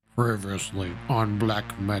Previously on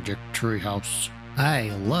Black Magic Treehouse. I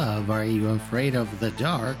love Are You Afraid of the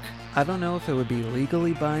Dark? I don't know if it would be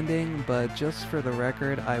legally binding, but just for the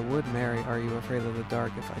record, I would marry Are You Afraid of the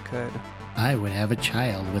Dark if I could. I would have a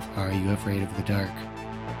child with Are You Afraid of the Dark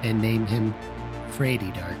and name him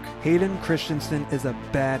Frady Dark. Hayden Christensen is a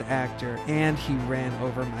bad actor, and he ran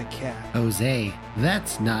over my cat. Jose,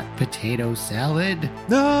 that's not potato salad.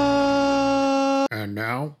 No! And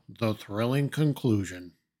now, the thrilling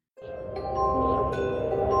conclusion.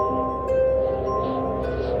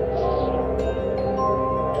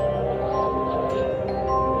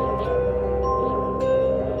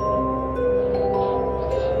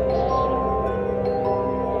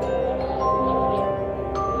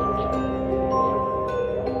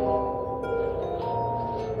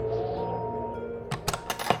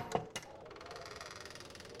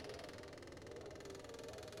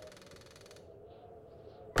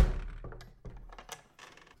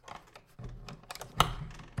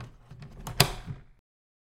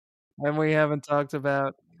 And we haven't talked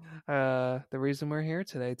about the reason we're here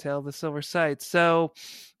today, Tale of the Silver Sight. So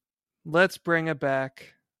let's bring it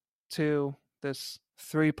back to this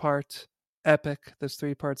three-part epic, this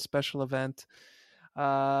three-part special event.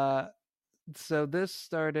 So this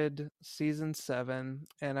started season 7,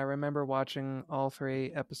 and I remember watching all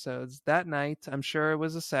 3 episodes that night. I'm sure it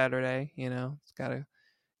was a Saturday, it's got to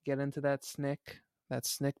get into that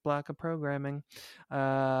SNCC block of programming.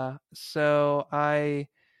 So I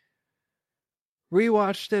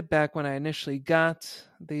rewatched it back when I initially got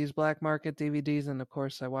these black market DVDs, and of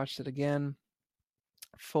course I watched it again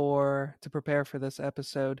to prepare for this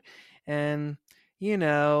episode. And we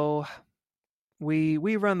run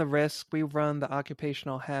the risk, we run the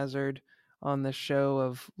occupational hazard on this show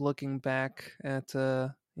of looking back at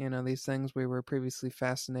these things we were previously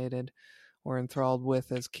fascinated or enthralled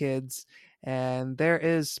with as kids. And there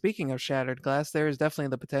is, speaking of shattered glass, there is definitely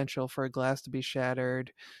the potential for a glass to be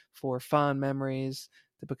shattered, for fond memories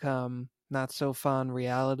to become not so fond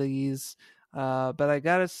realities. But I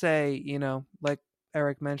gotta say, like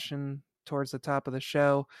Eric mentioned towards the top of the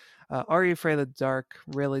show, Are You Afraid of the Dark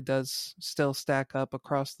really does still stack up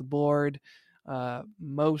across the board.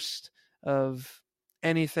 Most of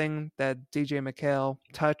anything that DJ MacHale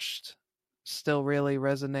touched still really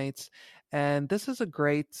resonates. And this is a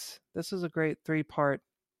great 3-part,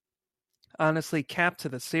 honestly, cap to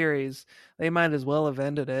the series. They might as well have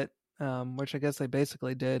ended it, which I guess they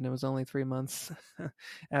basically did. And it was only 3 months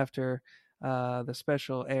after the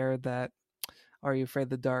special aired that Are You Afraid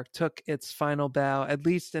of the Dark took its final bow, at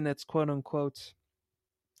least in its quote unquote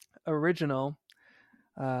original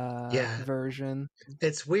version.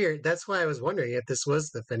 It's weird. That's why I was wondering if this was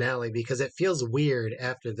the finale, because it feels weird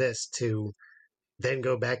after this to then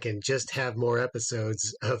go back and just have more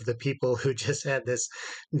episodes of the people who just had this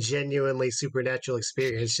genuinely supernatural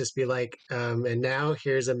experience just be like, and now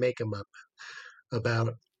here's a make 'em up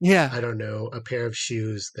about, I don't know, a pair of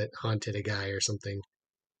shoes that haunted a guy or something.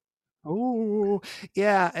 Oh,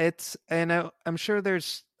 yeah, I'm sure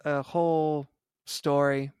there's a whole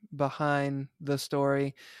story behind the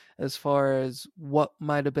story as far as what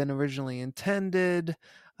might have been originally intended.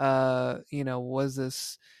 Was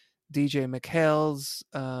this DJ MacHale's,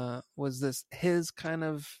 was this his kind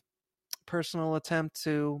of personal attempt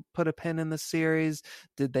to put a pin in the series?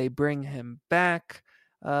 Did they bring him back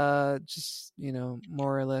just,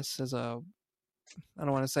 more or less as I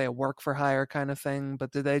don't want to say a work for hire kind of thing,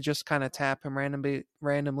 but did they just kind of tap him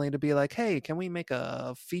randomly to be like, hey, can we make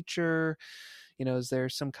a feature? Is there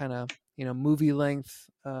some kind of, movie length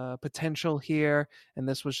potential here? And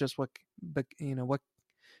this was just what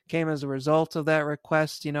came as a result of that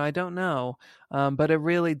request. I don't know. But it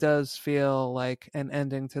really does feel like an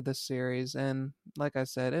ending to the series. And like I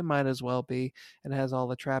said, it might as well be. It has all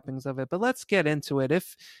the trappings of it. But let's get into it.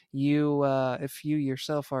 If you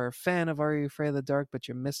yourself are a fan of Are You Afraid of the Dark, but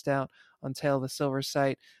you missed out on Tale of the Silver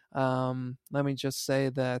Sight, let me just say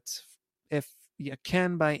that if you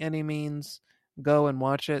can by any means, go and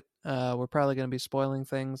watch it. We're probably going to be spoiling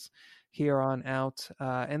things here on out.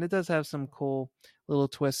 And it does have some cool little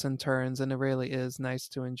twists and turns, and it really is nice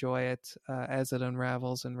to enjoy it as it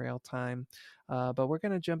unravels in real time. But we're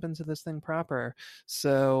going to jump into this thing proper.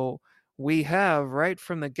 So we have, right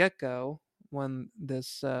from the get-go, when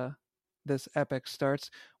this epic starts,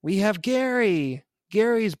 we have Gary.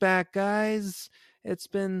 Gary's back, guys. It's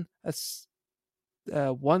been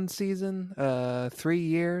one season, 3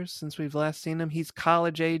 years since we've last seen him. He's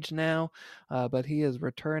college age now, but he is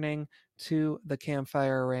returning to the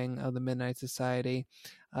campfire ring of the Midnight Society.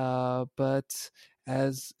 But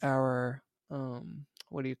as our,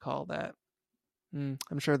 what do you call that?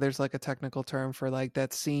 I'm sure there's like a technical term for like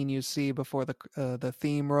that scene you see before the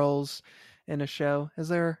theme rolls in a show. Is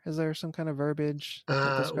there some kind of verbiage that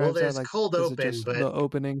Well, describes that? there's Like, cold is it open, just but the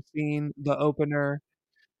opening scene, the opener?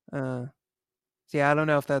 Uh, yeah, I don't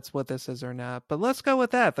know if that's what this is or not, but let's go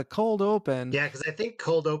with that. The cold open. yeah, because I think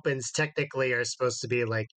cold opens technically are supposed to be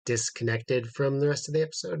like disconnected from the rest of the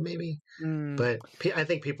episode, maybe. Mm, But I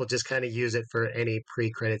think people just kind of use it for any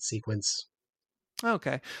pre-credit sequence.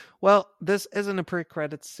 okay. Well, this isn't a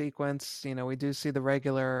pre-credits sequence. You know, we do see the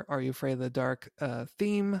regular "Are You Afraid of the Dark"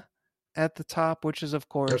 theme at the top, which is of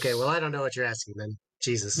Okay, well, course. I don't know what you're asking then.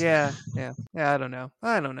 Jesus. Yeah. I don't know.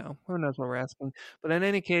 Who knows what we're asking? But in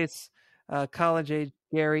any case, college age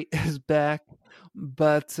Gary is back,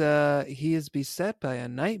 but he is beset by a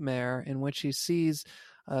nightmare in which he sees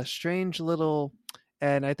a strange little.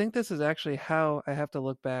 And I think this is actually how I have to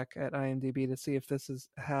look back at IMDb to see if this is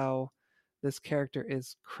how this character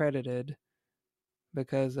is credited,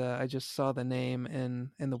 because I just saw the name in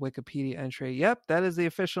the Wikipedia entry. Yep, that is the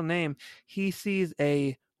official name. He sees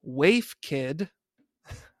a waif kid,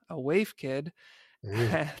 a waif kid.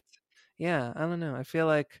 Mm. Yeah, I don't know. I feel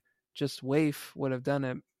like just waif would have done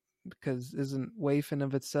it, because isn't waif in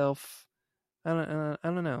of itself? I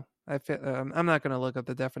don't know. I feel, I'm not going to look up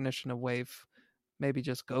the definition of waif. Maybe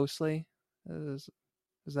just ghostly. Is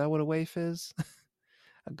that what a waif is?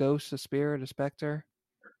 A ghost, a spirit, a specter?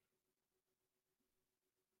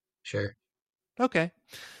 Sure. Okay.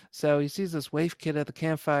 So he sees this waif kid at the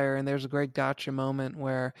campfire, and there's a great gotcha moment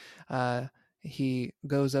where he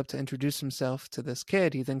goes up to introduce himself to this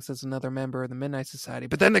kid. He thinks it's another member of the Midnight Society,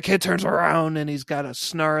 but then the kid turns around and he's got a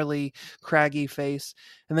snarly, craggy face.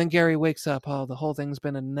 And then Gary wakes up. Oh, the whole thing's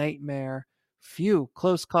been a nightmare. Phew,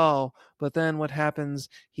 close call. But then what happens?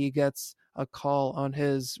 He gets a call on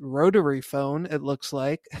his rotary phone, it looks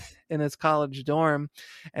like, in his college dorm,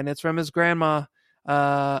 and it's from his grandma.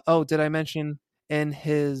 Oh, did I mention in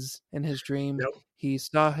his dream Nope. he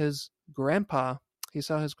saw his grandpa?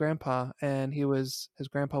 And his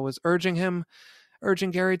grandpa was urging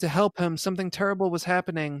Gary to help him. Something terrible was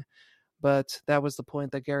happening. But that was the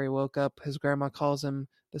point that Gary woke up. His grandma calls him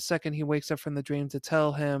the second he wakes up from the dream to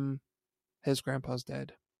tell him his grandpa's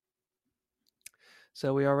dead.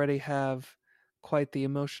 So we already have quite the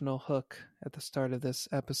emotional hook at the start of this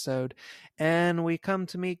episode. And we come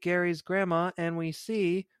to meet Gary's grandma, and we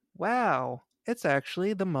see, wow, it's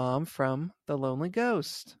actually the mom from The Lonely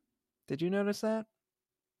Ghost. Did you notice that?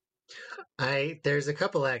 There's a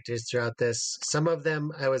couple actors throughout this. Some of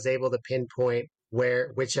them I was able to pinpoint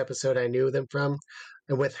which episode I knew them from.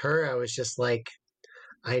 And with her, I was just like,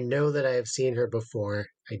 I know that I have seen her before.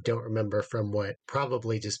 I don't remember from what.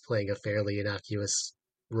 Probably just playing a fairly innocuous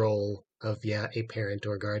role of, yeah, a parent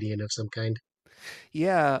or guardian of some kind.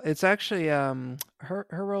 Yeah, it's actually her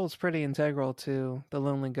role is pretty integral to the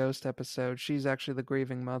Lonely Ghost episode. She's actually the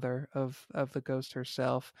grieving mother of the ghost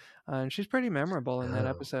herself, and she's pretty memorable in that Oh.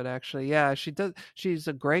 episode. Actually, yeah, she does. She's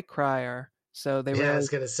a great crier. So they Yeah, I really, was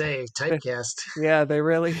gonna say typecast. yeah, they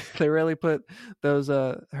really put those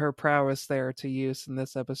her prowess there to use in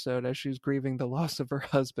this episode as she's grieving the loss of her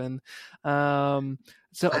husband. So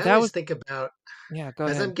I that always was, think about yeah. Go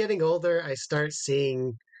as ahead. I'm getting older, I start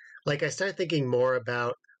seeing, like, I start thinking more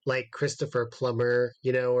about like Christopher Plummer,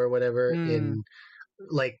 or whatever Mm, in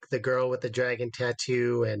like The Girl with the Dragon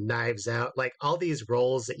Tattoo and Knives Out, like all these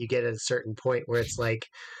roles that you get at a certain point where it's like,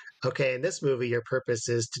 okay, in this movie, your purpose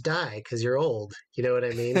is to die because you're old. You know what I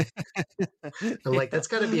mean? I'm like, yeah, that's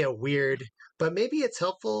got to be a weird, but maybe it's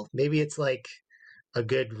helpful. Maybe it's like a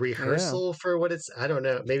good yeah. rehearsal for what it's, I don't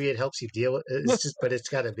know. Maybe it helps you deal with it's just, but it's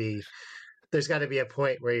got to be, there's got to be a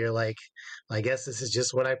point where you're like, I guess this is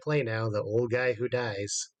just what I play now, the old guy who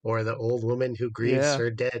dies or the old woman who grieves Yeah.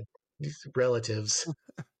 her dead relatives.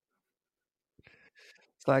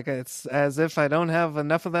 It's like it's as if I don't have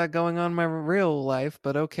enough of that going on in my real life,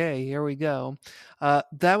 but okay, here we go.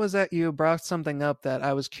 That was that you brought something up that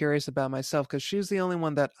I was curious about myself, because she's the only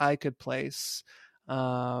one that I could place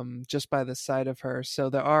just by the sight of her.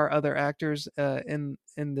 So there are other actors in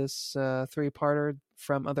this three-parter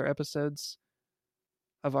from other episodes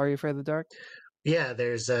of Are You Afraid of the Dark? Yeah,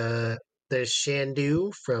 there's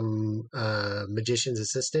Shandu from Magician's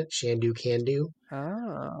Assistant, Shandu Candu.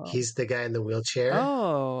 Oh. He's the guy in the wheelchair.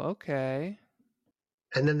 Oh, okay.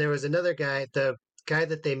 And then there was another guy, the guy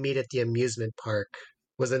that they meet at the amusement park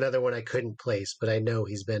was another one I couldn't place, but I know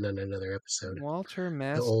he's been on another episode. Walter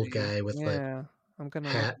The old Massey. guy with the Yeah, I'm gonna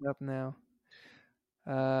look hat. it up now.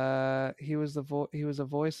 He was he was a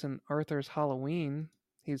voice in Arthur's Halloween.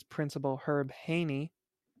 He's Principal Herb Haney.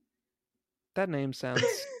 That name sounds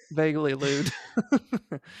vaguely lewd.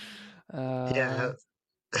 uh, Yeah.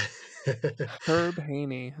 Herb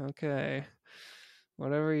Haney. Okay.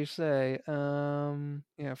 Whatever you say.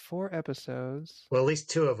 Yeah, 4 episodes. Well, at least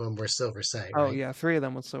 2 of them were Silver Sight, Oh right? yeah, 3 of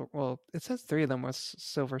them was well, it says 3 of them was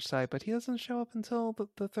Silver Sight, but he doesn't show up until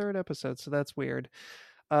the 3rd episode, so that's weird.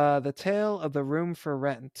 The Tale of the Room for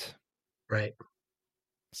Rent, Right.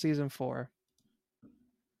 season 4.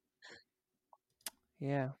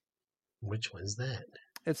 Yeah. Which one's that?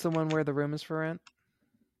 It's the one where the room is for rent.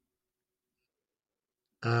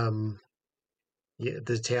 Yeah,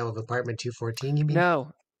 the Tale of Apartment 214, you mean?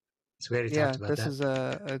 No. So we already Yeah, talked about this that. is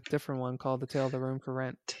a different one called The Tale of the Room for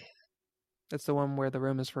Rent. It's the one where the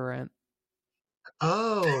room is for rent.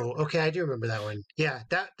 Oh, okay, I do remember that one. Yeah,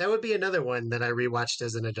 that would be another one that I rewatched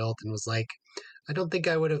as an adult and was like, I don't think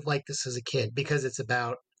I would have liked this as a kid because it's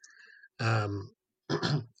about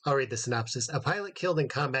I'll read the synopsis. A pilot killed in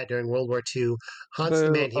combat during World War II haunts the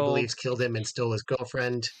Boo, man he old. believes killed him and stole his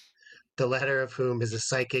girlfriend, the latter of whom is a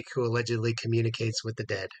psychic who allegedly communicates with the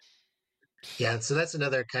dead. Yeah, so that's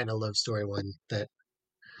another kind of love story one that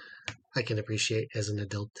I can appreciate as an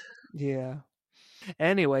adult. Yeah.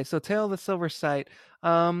 Anyway, so Tale of the Silver Sight.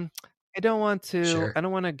 I don't want Sure.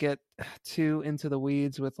 to get too into the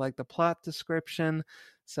weeds with like the plot description,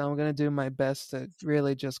 so I'm gonna do my best to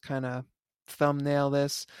really just kind of thumbnail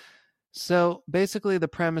this. So basically, the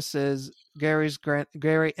premise is Gary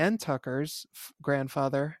and Tucker's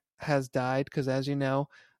grandfather has died because, as you know,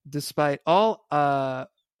 despite all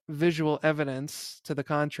visual evidence to the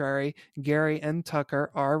contrary, Gary and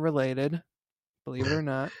Tucker are related. Believe it or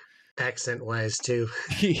not. Accent wise, too.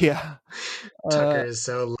 Yeah. Tucker is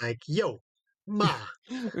so like, yo, ma,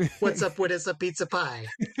 what's up with us a pizza pie?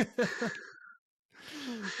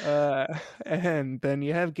 And then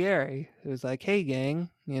you have Gary, who's like, "Hey, gang,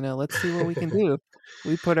 let's see what we can do."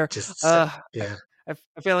 We put our yeah.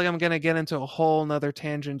 I feel like I'm gonna get into a whole nother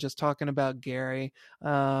tangent just talking about Gary.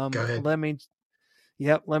 Go ahead. Let me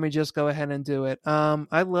just go ahead and do it.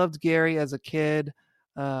 I loved Gary as a kid.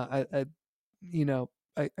 I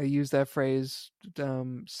use that phrase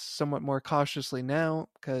somewhat more cautiously now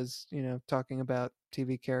because talking about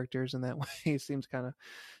TV characters in that way seems kind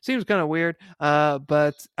of weird.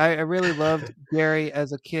 But I really loved Gary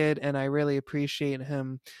as a kid, and I really appreciate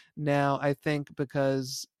him now. I think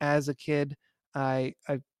because as a kid, I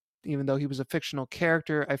even though he was a fictional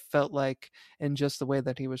character, I felt like in just the way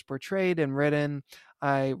that he was portrayed and written,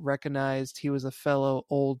 I recognized he was a fellow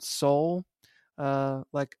old soul.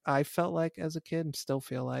 Like I felt like as a kid and still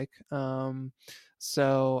feel like.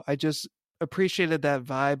 So I just appreciated that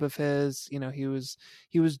vibe of his. He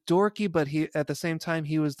was dorky, but he at the same time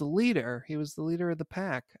he was the leader. He was the leader of the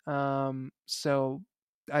pack. So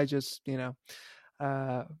I just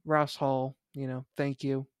Ross Hall, thank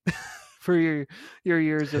you for your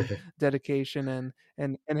years of dedication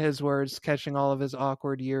and his words, catching all of his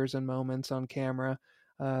awkward years and moments on camera.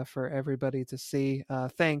 For everybody to see.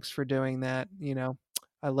 Thanks for doing that.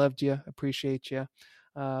 I loved you, appreciate you.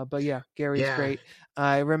 But yeah, Gary's great.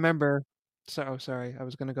 I remember. So sorry, I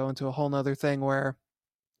was going to go into a whole nother thing where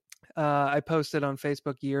I posted on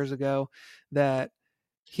Facebook years ago that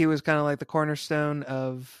he was kind of like the cornerstone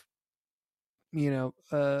of,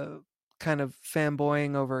 kind of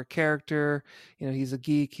fanboying over a character. He's a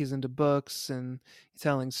geek, he's into books and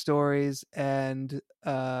telling stories, and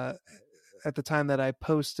at the time that I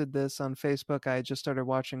posted this on Facebook, I just started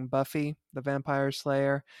watching Buffy the Vampire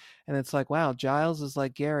Slayer, and it's like, wow, Giles is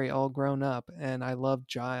like Gary all grown up, and I love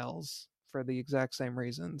Giles for the exact same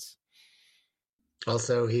reasons.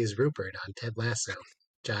 Also, he's Rupert on Ted Lasso.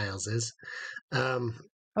 Giles is.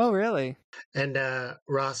 Oh, really? And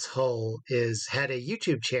Ross Hull had a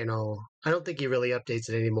YouTube channel. I don't think he really updates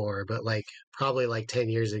it anymore, but probably 10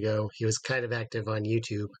 years ago, he was kind of active on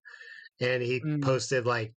YouTube. And he posted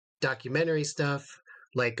documentary stuff,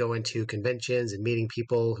 like going to conventions and meeting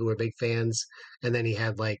people who were big fans. And then he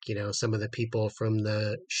had some of the people from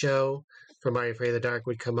the show from Are You Afraid of the Dark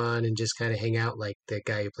would come on and just kind of hang out. Like the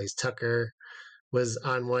guy who plays Tucker was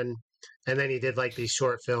on one. And then he did these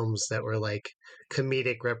short films that were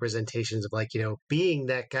comedic representations of being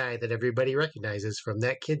that guy that everybody recognizes from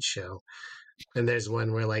that kid's show. And there's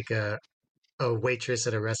one where a waitress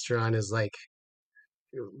at a restaurant is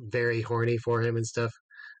very horny for him and stuff.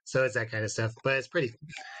 So it's that kind of stuff. But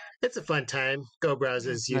it's a fun time. Go browse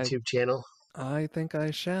his YouTube channel. I think I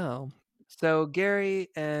shall. So Gary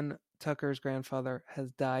and Tucker's grandfather has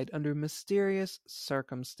died under mysterious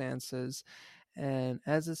circumstances. And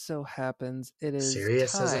as it so happens, it is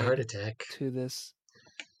serious as a heart attack. To this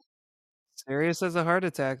serious as a heart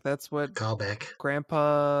attack. That's what callback.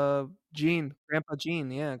 Grandpa Gene, Grandpa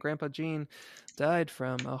Gene died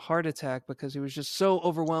from a heart attack because he was just so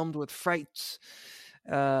overwhelmed with fright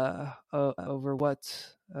over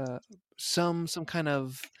what some kind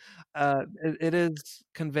of it is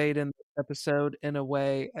conveyed in the episode in a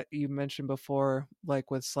way you mentioned before,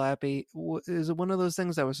 like with Slappy. Is it one of those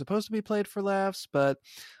things that was supposed to be played for laughs, but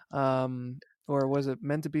or was it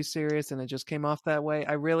meant to be serious and it just came off that way?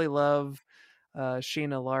 I really love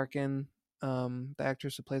Sheena Larkin, the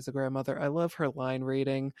actress who plays the grandmother. I love her line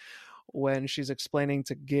reading when she's explaining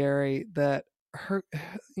to Gary that her,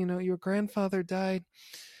 your grandfather died.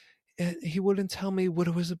 He wouldn't tell me what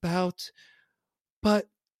it was about, but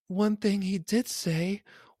one thing he did say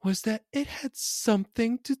was that it had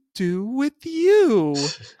something to do with you.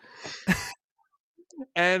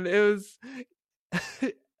 And it was,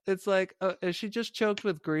 it's like she just choked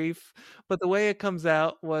with grief, but the way it comes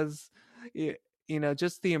out was,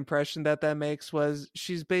 just the impression that makes was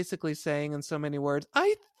she's basically saying in so many words,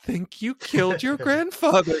 I think you killed your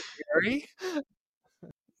grandfather, Gary.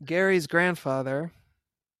 Gary's grandfather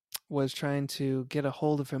was trying to get a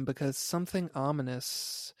hold of him because something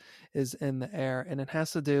ominous is in the air, and it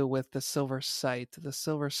has to do with the Silver Sight. The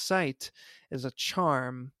Silver Sight is a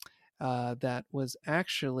charm that was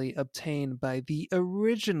actually obtained by the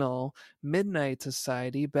original Midnight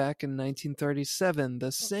Society back in 1937,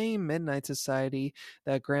 the same Midnight Society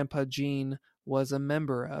that Grandpa Gene was a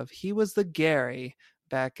member of. He was the Gary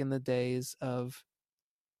back in the days of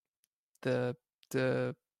the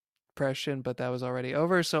Depression, but that was already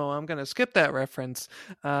over, so I'm going to skip that reference.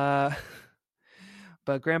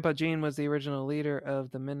 But Grandpa Gene was the original leader of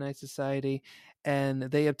the Midnight Society, and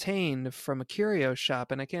they obtained from a curio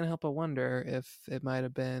shop, and I can't help but wonder if it might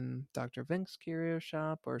have been Dr. Vink's curio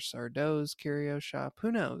shop or Sardou's curio shop.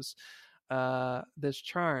 Who knows? This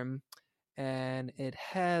charm, and it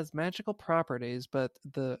has magical properties, but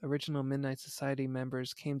the original Midnight Society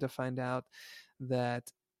members came to find out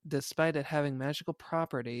that despite it having magical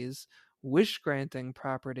properties, wish-granting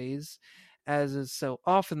properties, as is so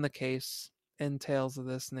often the case in tales of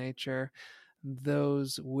this nature,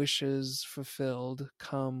 those wishes fulfilled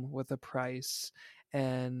come with a price,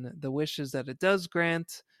 and the wishes that it does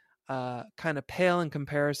grant kind of pale in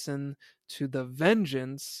comparison to the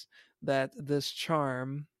vengeance that this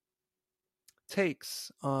charm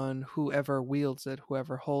takes on whoever wields it,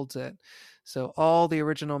 whoever holds it. So all the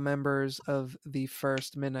original members of the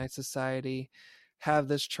first Midnight Society have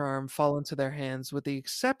this charm fall into their hands, with the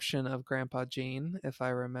exception of Grandpa Gene, if I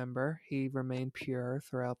remember. He remained pure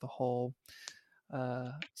throughout the whole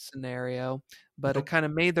scenario, but it kind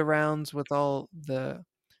of made the rounds with all the...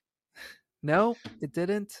 No, it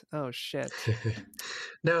didn't? Oh, shit.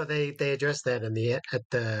 No, they addressed that in at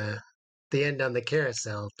the end on the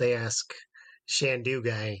carousel. They ask Shandu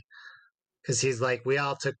guy, because he's like, we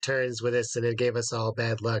all took turns with this and it gave us all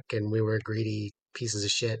bad luck and we were greedy pieces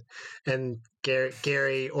of shit. And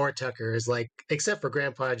Gary or Tucker is like, except for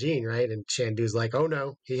Grandpa Gene, right? And Shandu's like, oh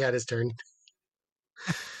no, he had his turn.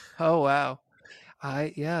 Oh, wow.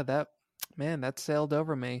 That sailed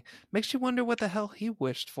over me. Makes you wonder what the hell he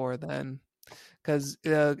wished for then. Because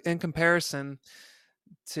in comparison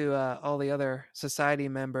to all the other society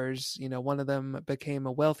members, one of them became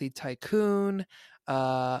a wealthy tycoon.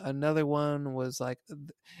 Another one was like,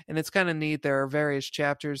 and it's kind of neat. There are various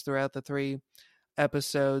chapters throughout the 3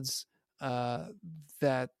 episodes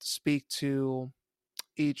that speak to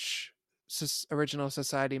each original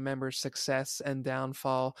society member's success and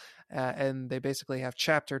downfall, and they basically have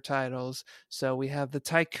chapter titles. So we have the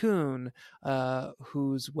tycoon,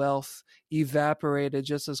 whose wealth evaporated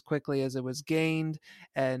just as quickly as it was gained,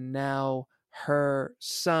 and now her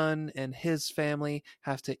son and his family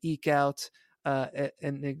have to eke out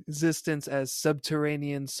an existence as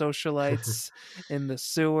subterranean socialites in the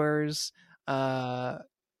sewers,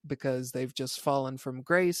 because they've just fallen from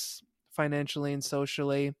grace financially and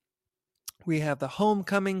socially. We have the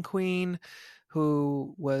homecoming queen,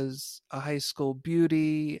 who was a high school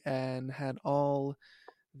beauty and had all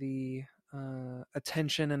the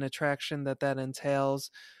attention and attraction that entails.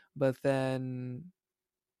 But then,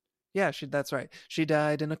 yeah, that's right. She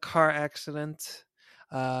died in a car accident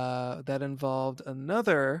that involved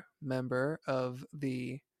another member of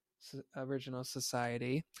the original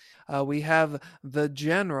society. We have the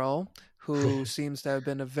general, who seems to have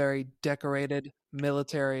been a very decorated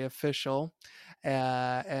military official,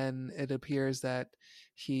 and it appears that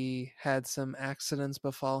he had some accidents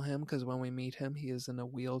befall him, because when we meet him, he is in a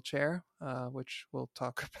wheelchair, which we'll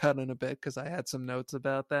talk about in a bit, because I had some notes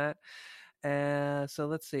about that. So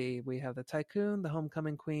let's see. We have the tycoon, the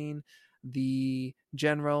homecoming queen, the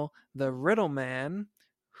general, the riddle man,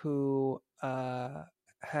 who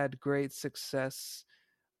had great success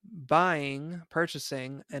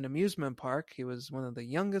purchasing an amusement park. He was one of the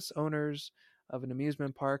youngest owners of an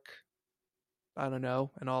amusement park, I don't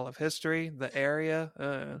know, in all of history, the area.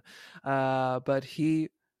 But he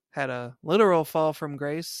had a literal fall from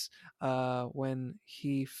grace when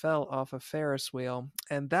he fell off a Ferris wheel.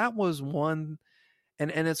 And that was one.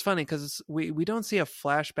 And it's funny because we don't see a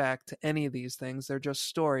flashback to any of these things. They're just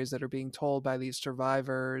stories that are being told by these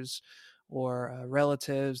survivors or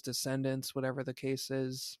relatives, descendants, whatever the case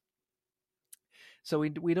is. So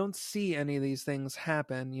we don't see any of these things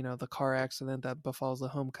happen, the car accident that befalls the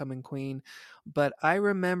homecoming queen. But I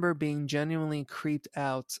remember being genuinely creeped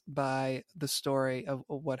out by the story of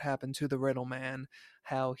what happened to the Riddle Man,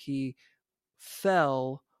 how he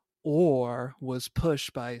fell or was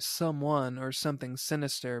pushed by someone or something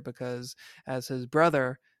sinister, because as his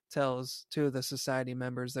brother tells two of the society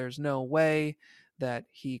members, there's no way that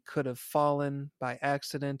he could have fallen by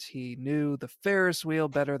accident. He knew the Ferris wheel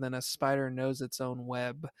better than a spider knows its own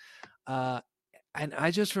web. And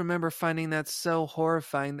I just remember finding that so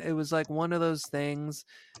horrifying. It was like one of those things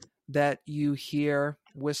that you hear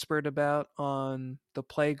whispered about on the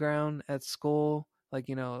playground at school. Like,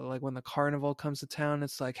 like when the carnival comes to town,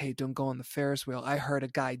 it's like, hey, don't go on the Ferris wheel. I heard a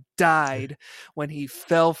guy died when he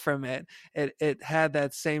fell from it. It had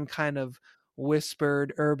that same kind of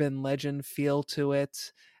whispered urban legend feel to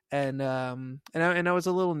it. And I was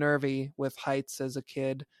a little nervy with heights as a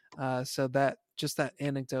kid. So that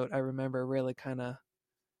anecdote I remember really kind of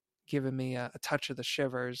giving me a touch of the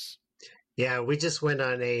shivers. Yeah, we just went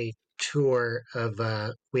on a tour of,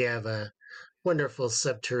 we have a wonderful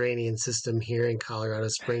subterranean system here in Colorado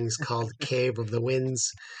Springs called Cave of the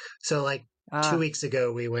Winds. So, like 2 weeks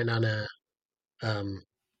ago, we went on a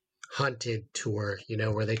haunted tour,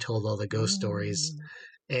 where they told all the ghost stories.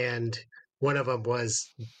 And one of them was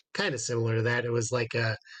kind of similar to that. It was like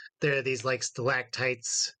there are these like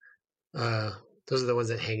stalactites. Those are the ones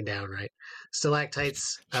that hang down, right?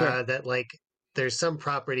 Stalactites Sure. that like there's some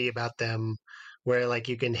property about them where like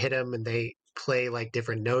you can hit them and they play like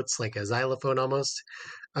different notes, like a xylophone almost.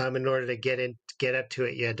 In order to get up to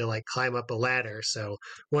it, you had to like climb up a ladder. So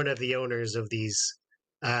one of the owners of these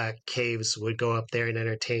caves would go up there and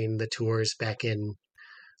entertain the tours back in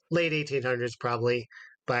late 1800s, probably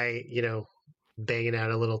by banging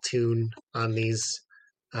out a little tune on these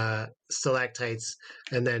stalactites,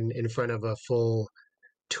 and then in front of a full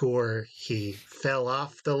tour, he fell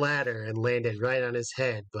off the ladder and landed right on his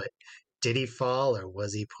head. But did he fall or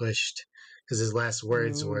was he pushed? Because his last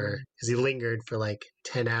words were, because he lingered for like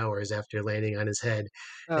 10 hours after landing on his head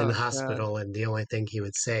in the hospital, and the only thing he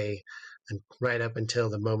would say, and right up until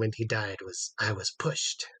the moment he died, was, "I was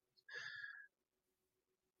pushed."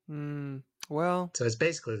 Well, so it's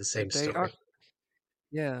basically the same story.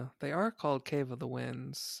 They are called Cave of the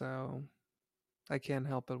Winds, so I can't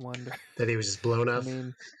help but wonder that he was just blown up. I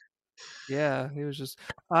mean, yeah, he was just.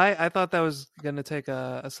 I thought that was going to take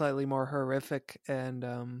a slightly more horrific and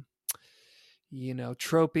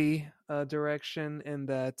tropey direction, in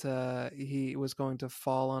that he was going to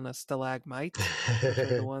fall on a stalagmite, which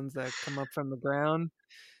are the ones that come up from the ground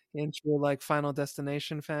in true like Final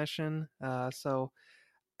Destination fashion. So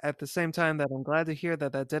at the same time that I'm glad to hear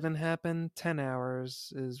that didn't happen, 10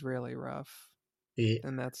 hours is really rough.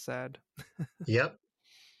 And that's sad. Yep.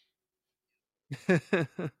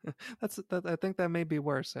 I think that may be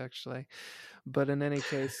worse, actually. But in any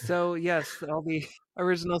case, so yes, all the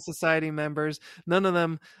original society members, none of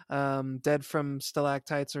them dead from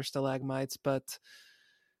stalactites or stalagmites, but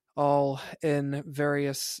all in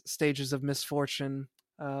various stages of misfortune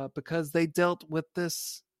because they dealt with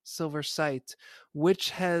this silver sight,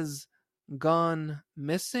 which has gone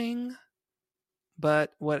missing.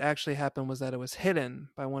 But what actually happened was that it was hidden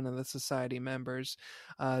by one of the society members.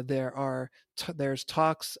 There's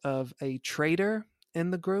talks of a traitor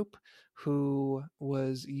in the group who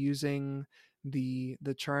was using the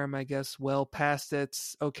charm, I guess, well past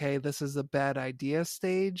its okay, this is a bad idea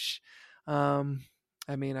stage. I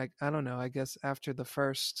mean, I don't know. I guess after the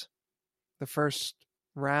first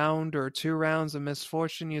round or 2 rounds of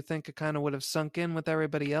misfortune, you think it kind of would have sunk in with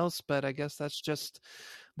everybody else, but I guess that's just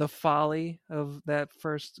the folly of that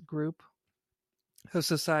first group of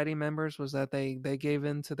society members, was that they gave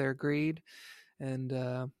in to their greed and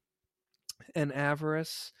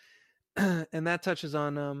avarice. And that touches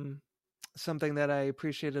on something that I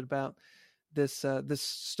appreciated about this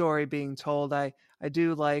story being told. I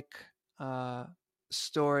do like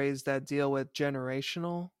stories that deal with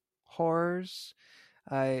generational horrors.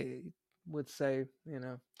 I would say,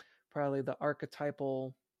 probably the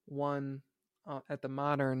archetypal one at the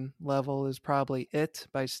modern level is probably It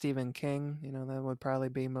by Stephen King. That would probably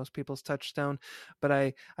be most people's touchstone. But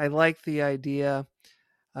I like the idea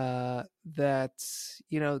that,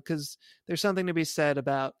 because there's something to be said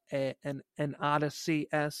about an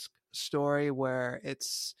Odyssey-esque story where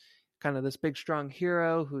it's kind of this big strong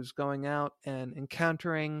hero who's going out and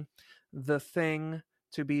encountering the thing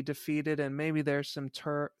to be defeated, and maybe there's some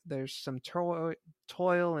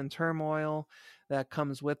toil and turmoil that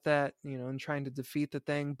comes with that, in trying to defeat the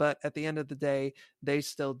thing. But at the end of the day, they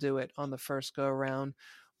still do it on the first go around.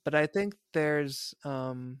 But I think there's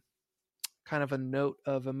kind of a note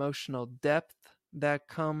of emotional depth that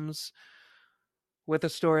comes with a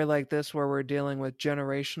story like this, where we're dealing with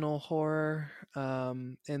generational horror,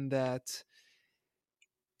 in that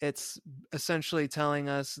it's essentially telling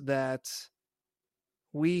us that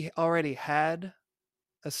we already had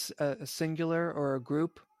a singular or a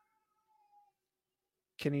group.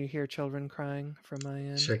 Can you hear children crying from my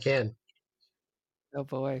end? Sure can. Oh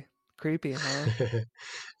boy, creepy, huh?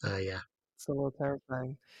 Yeah. It's a little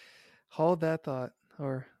terrifying. Hold that thought,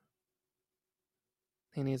 or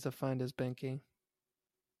he needs to find his binky.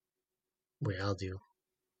 We all do.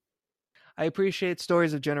 I appreciate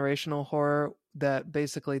stories of generational horror that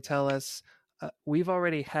basically tell us we've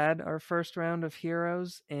already had our first round of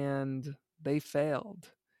heroes and they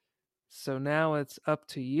failed. So now it's up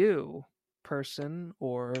to you, person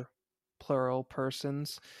or plural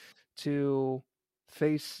persons, to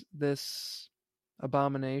face this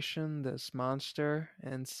abomination, this monster,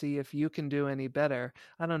 and see if you can do any better.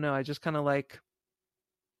 I don't know. I just kind of like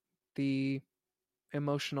the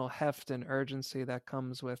emotional heft and urgency that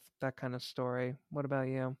comes with that kind of story. What about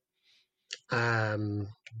you?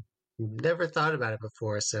 Never thought about it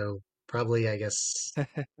before, so probably, I guess,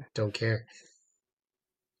 don't care.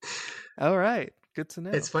 All right. Good to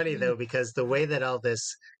know. It's funny though, because the way that all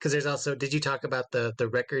this, because there's also, did you talk about the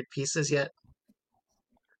record pieces yet?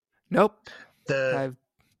 Nope. The I've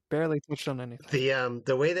barely touched on anything.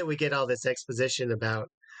 the way that we get all this exposition about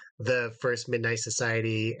the first Midnight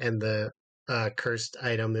Society and the cursed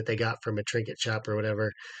item that they got from a trinket shop or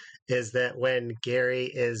whatever is that when Gary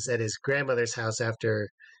is at his grandmother's house after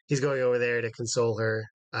he's going over there to console her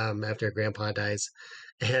after her grandpa dies,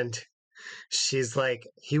 and she's like,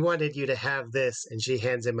 he wanted you to have this, and she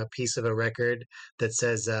hands him a piece of a record that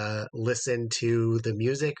says listen to the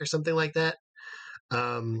music or something like that.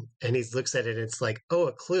 And he looks at it and it's like, oh,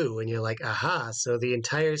 a clue. And you're like, aha. So the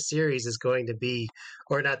entire series is going to be,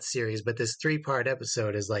 or not series, but this 3-part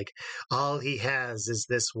episode is like, all he has is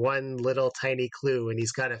this one little tiny clue and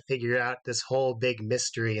he's got to figure out this whole big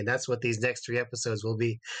mystery. And that's what these next 3 episodes will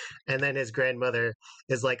be. And then his grandmother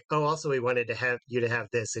is like, oh, also we wanted to have you to have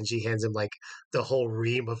this. And she hands him like the whole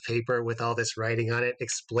ream of paper with all this writing on it,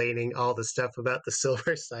 explaining all the stuff about the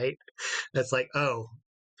silver site. That's like, oh,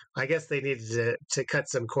 I guess they needed to cut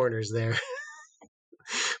some corners there.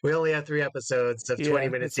 We only have 3 episodes of 20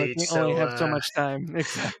 minutes like each. We so only have so much time.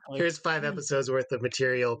 Exactly. Here's 5 episodes worth of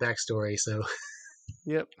material backstory. So,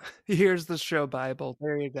 yep. Here's the show Bible.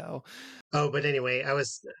 There you go. Oh, but anyway,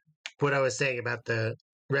 what I was saying about the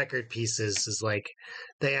record pieces is like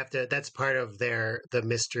they have to. That's part of the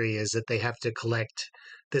mystery is that they have to collect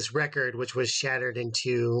this record, which was shattered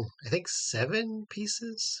into I think 7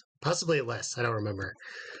 pieces. Possibly less, I don't remember.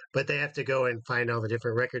 But they have to go and find all the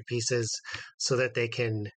different record pieces so that they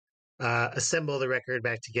can assemble the record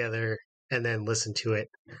back together and then listen to it,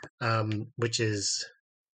 which is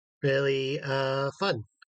really fun.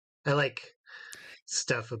 I like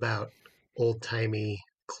stuff about old-timey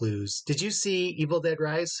clues. Did you see Evil Dead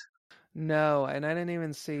Rise? No, and I didn't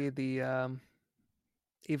even see the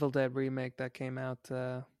Evil Dead remake that came out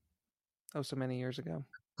so many years ago.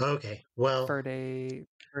 Okay, well, Ferdy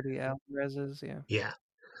Alvarez's, yeah. Yeah,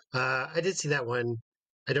 I did see that one.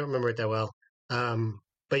 I don't remember it that well,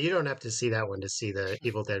 but you don't have to see that one to see the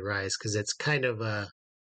Evil Dead Rise because it's kind of a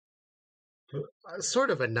sort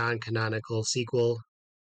of a non-canonical sequel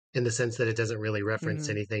in the sense that it doesn't really reference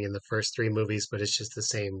anything in the first 3 movies, but it's just the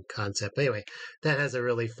same concept. But anyway, that has a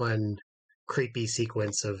really fun, creepy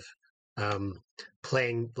sequence of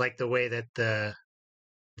playing like the way that the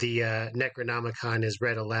Necronomicon is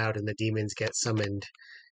read aloud and the demons get summoned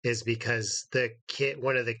is because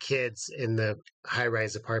one of the kids in the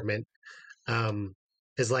high-rise apartment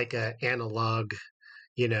is like a analog,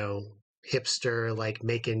 hipster, like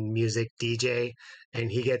making music DJ,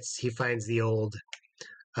 and he finds the old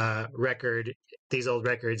these old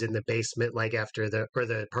records in the basement, like after the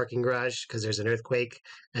parking garage, because there's an earthquake,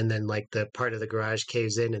 and then like the part of the garage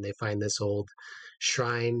caves in, and they find this old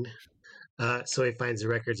shrine. So he finds the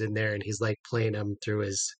records in there, and he's like playing them through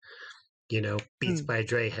his, Beats by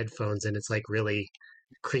Dre headphones, and it's like really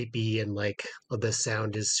creepy, and like the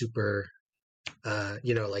sound is super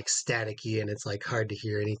like staticky and it's like hard to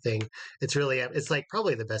hear anything. It's like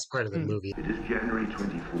probably the best part of the movie. It is January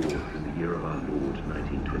 24th in the year of our Lord,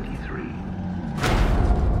 1923.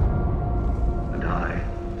 And I,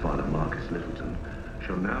 Father Marcus Littleton,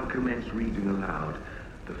 shall now commence reading aloud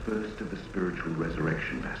the first of the spiritual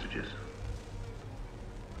resurrection passages.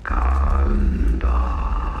 Kanda.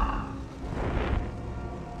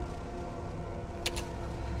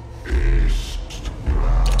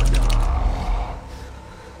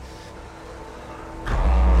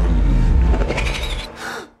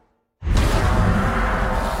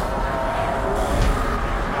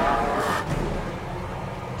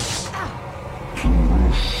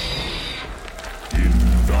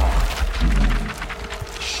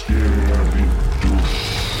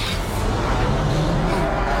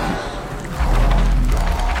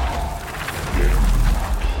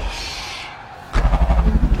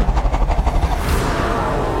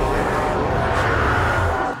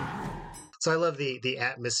 So I love the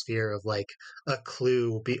atmosphere of like a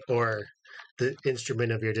clue or the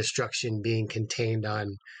instrument of your destruction being contained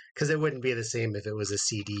on, because it wouldn't be the same if it was a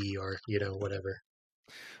CD or whatever.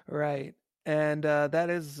 Right. And that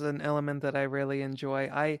is an element that I really enjoy.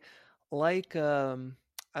 I like when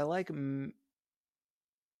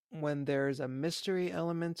there's a mystery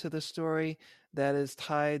element to the story that is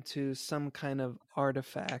tied to some kind of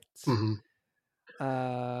artifact. Mm-hmm.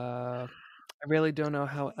 I really don't know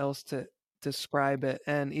how else to describe it,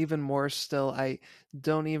 and even more still, I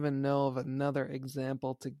don't even know of another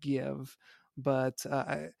example to give. But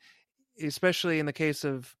especially in the case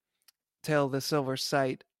of Tale of the Silver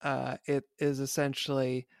Sight, it is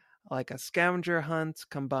essentially like a scavenger hunt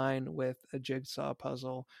combined with a jigsaw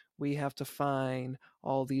puzzle. We have to find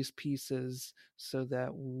all these pieces so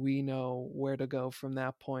that we know where to go from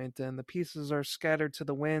that point. And the pieces are scattered to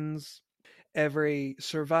the winds. Every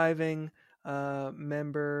surviving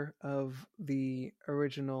member of the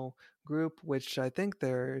original group, which I think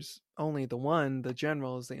there's only the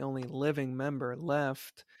general is the only living member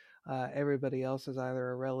left. Everybody else is either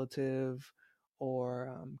a relative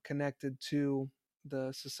or connected to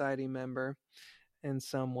the society member in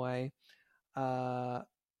some way.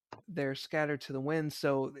 They're scattered to the wind,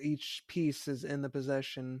 so each piece is in the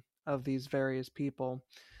possession of these various people.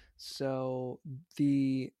 So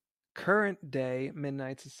the current day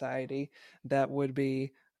Midnight Society, that would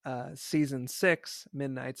be season 6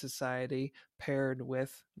 Midnight Society, paired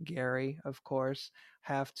with Gary, of course,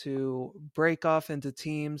 have to break off into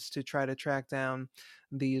teams to try to track down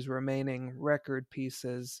these remaining record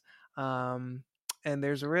pieces. And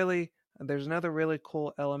there's another really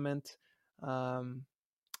cool element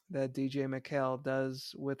that DJ MacHale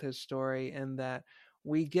does with his story, in that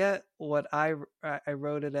we get what I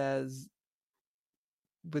wrote it as,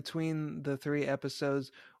 between the 3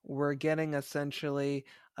 episodes, we're getting essentially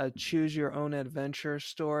a choose your own adventure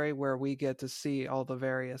story where we get to see all the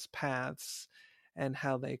various paths and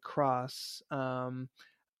how they cross.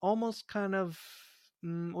 Almost kind of,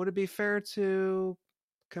 would it be fair to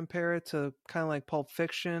compare it to kind of like Pulp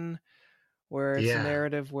Fiction, where it's a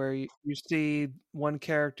narrative where you see one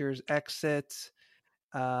character's exit,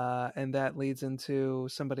 and that leads into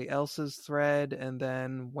somebody else's thread, and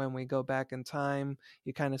then when we go back in time,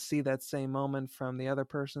 you kind of see that same moment from the other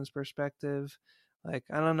person's perspective. Like,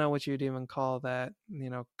 I don't know what you'd even call that,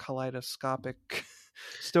 kaleidoscopic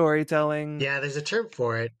storytelling. Yeah, there's a term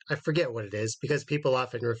for it. I forget what it is, because people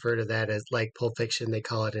often refer to that as, like Pulp Fiction, they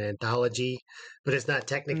call it an anthology, but it's not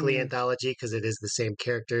technically anthology because it is the same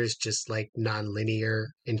characters, just like non-linear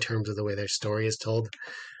in terms of the way their story is told.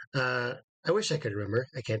 I wish I could remember.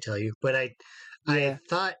 I can't tell you, but I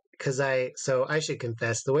thought, so I should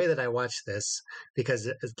confess, the way that I watched this,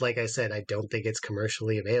 because like I said, I don't think it's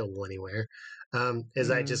commercially available anywhere, is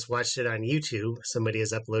I just watched it on YouTube. Somebody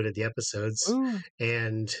has uploaded the episodes. Ooh.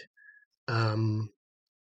 And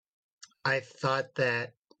I thought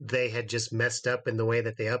that they had just messed up in the way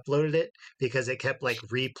that they uploaded it, because it kept like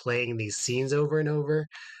replaying these scenes over and over.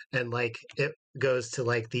 And like it goes to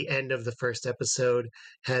like the end of the first episode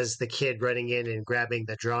has the kid running in and grabbing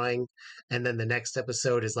the drawing, and then the next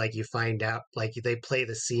episode is like you find out, like they play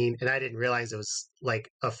the scene, and I didn't realize it was like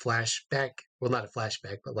a flashback. Well, not a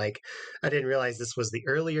flashback, but like I didn't realize this was the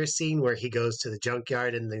earlier scene where he goes to the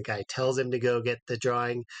junkyard and the guy tells him to go get the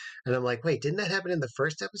drawing. And I'm like, wait, didn't that happen in the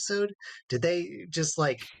first episode? Did they just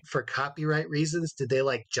like, for copyright reasons, did they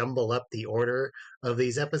like jumble up the order of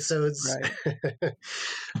these episodes? Right.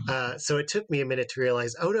 So it took me a minute to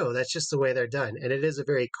realize, oh no, that's just the way they're done. And it is a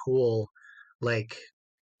very cool, like,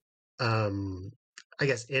 I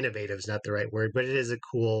guess innovative is not the right word, but it is a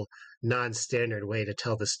cool non-standard way to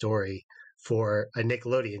tell the story for a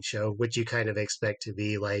Nickelodeon show, which you kind of expect to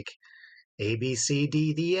be like A, B, C,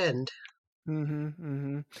 D, the end.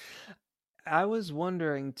 I was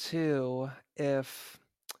wondering too if,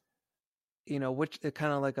 which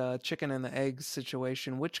kind of like a chicken and the egg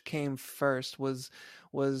situation, which came first? Was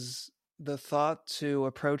the thought to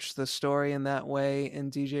approach the story in that way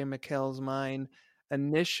in DJ McHale's mind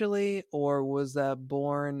initially, or was that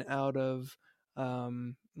born out of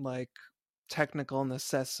like technical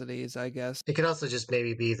necessities, I guess? It could also just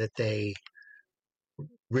maybe be that they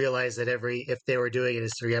realized that if they were doing it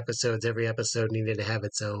as 3 episodes, every episode needed to have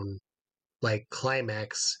its own like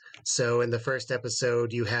climax. So in the first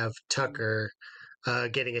episode, you have Tucker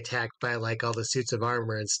getting attacked by like all the suits of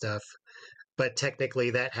armor and stuff, but technically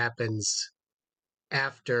that happens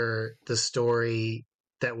after the story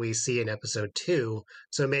that we see in episode 2.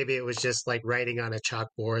 So maybe it was just like writing on a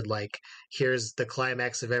chalkboard, like here's the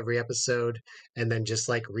climax of every episode, and then just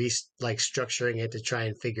like structuring it to try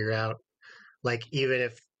and figure out, like, even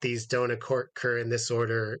if these don't occur in this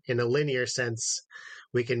order in a linear sense,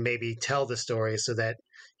 we can maybe tell the story so that,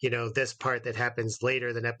 this part that happens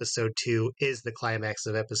later than episode 2 is the climax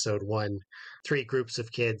of episode 1. 3 groups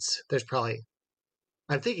of kids.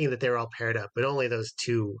 I'm thinking that they're all paired up, but only those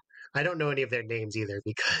 2. I don't know any of their names either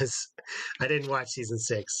because I didn't watch season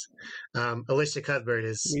 6. Alicia Cuthbert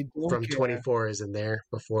is from 24 is in there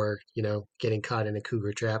before, getting caught in a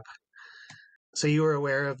cougar trap. So you were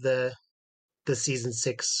aware of the season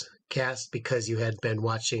 6 cast because you had been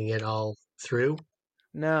watching it all through?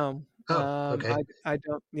 No. Okay. I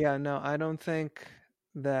don't. Yeah, no, I don't think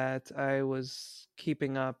that I was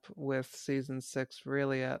keeping up with season 6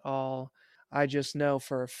 really at all. I just know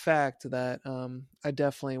for a fact that I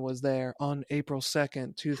definitely was there on April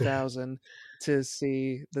 2nd, 2000 to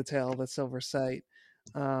see The Tale of the Silver Sight.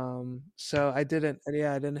 So I didn't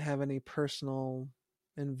have any personal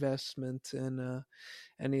investment in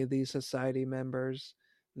any of these society members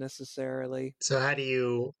necessarily. So how do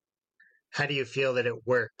you feel that it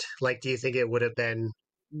worked? Like, do you think it would have been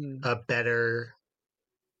a better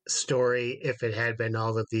story if it had been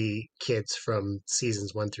all of the kids from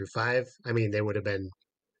seasons 1 through 5? I mean,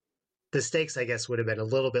 the stakes, I guess, would have been a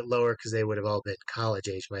little bit lower because they would have all been college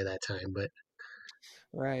age by that time, but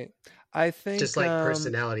right. I think just like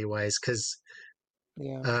personality wise, because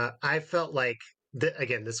I felt like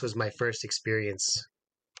again, this was my first experience,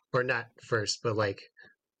 or not first, but like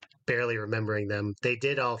barely remembering them. They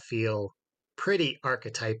did all feel pretty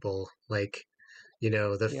archetypal, like,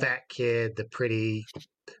 the fat kid, the pretty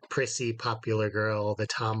prissy popular girl, the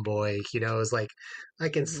tomboy. It was like I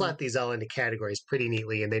can slot these all into categories pretty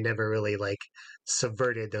neatly, and they never really like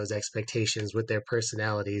subverted those expectations with their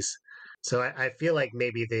personalities. So I feel like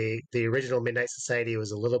maybe the original Midnight Society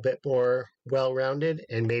was a little bit more well-rounded,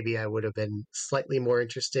 and maybe I would have been slightly more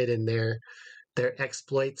interested in their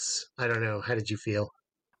exploits. I don't know. How did you feel?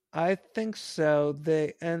 I think so.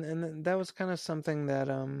 And that was kind of something that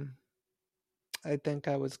I think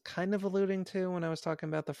I was kind of alluding to when I was talking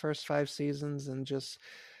about the first 5 seasons and just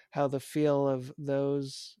how the feel of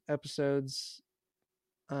those episodes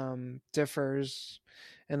differs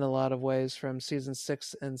in a lot of ways from season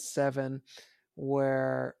 6 and 7,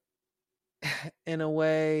 where in a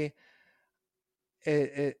way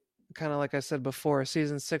it kind of, like I said before,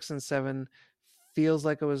 season 6 and 7 feels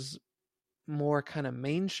like it was more kind of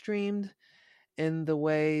mainstreamed in the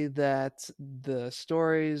way that the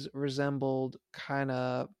stories resembled kind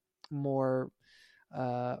of more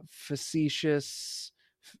facetious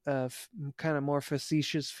kind of more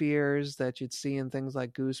facetious fears that you'd see in things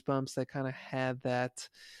like Goosebumps, that kind of had that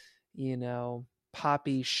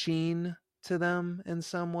poppy sheen to them in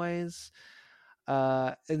some ways,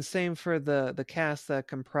 and same for the cast that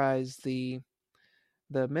comprised the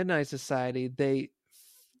Midnight Society.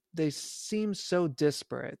 They seem so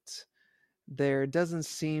disparate. There doesn't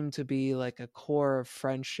seem to be like a core of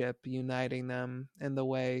friendship uniting them in the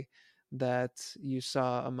way that you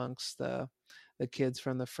saw amongst the kids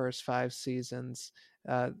from the first 5 seasons.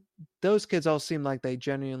 Those kids all seemed like they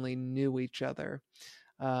genuinely knew each other.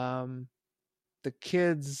 The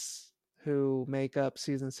kids who make up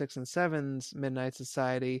season 6 and 7's Midnight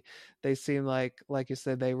Society, they seem like you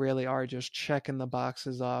said, they really are just checking the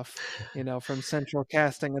boxes off, from central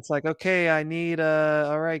casting. It's like, okay, I need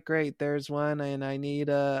all right, great, there's one, and I need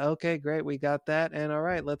okay, great, we got that, and all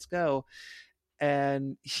right, let's go.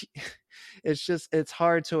 And it's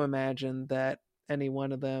hard to imagine that any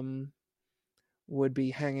one of them would be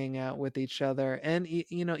hanging out with each other. And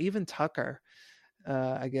even Tucker,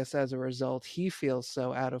 I guess as a result, he feels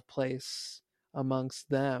so out of place amongst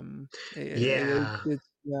them. There's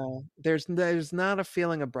not a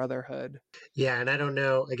feeling of brotherhood. Yeah, and I don't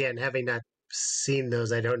know, again, having not seen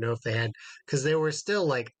those, I don't know if they had, because there were still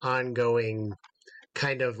like ongoing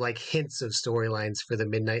kind of like hints of storylines for the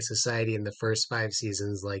Midnight Society in the first 5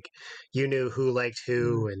 seasons. Like you knew who liked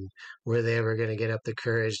who and were they ever going to get up the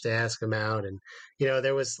courage to ask them out. And,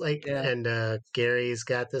 there was like, Yeah. and Gary's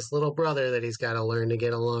got this little brother that he's got to learn to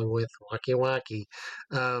get along with, Wacky Wacky.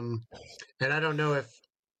 And I don't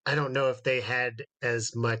know if they had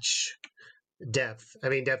as much depth. I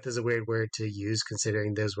mean, depth is a weird word to use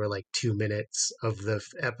considering those were like 2 minutes of the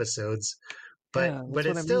episodes, but Yeah, but that's what it's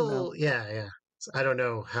I mean, still though. yeah. So I don't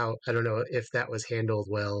know if that was handled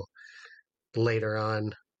well later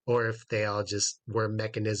on, or if they all just were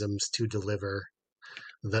mechanisms to deliver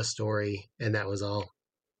the story, and that was all.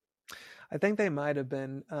 I think they might have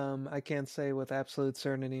been. I can't say with absolute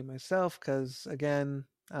certainty myself because, again,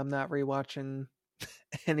 I'm not rewatching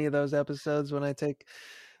any of those episodes when I take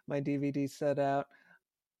my DVD set out.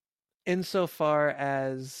 Insofar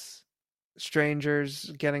as strangers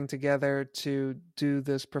getting together to do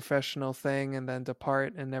this professional thing and then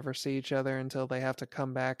depart and never see each other until they have to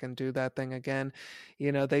come back and do that thing again,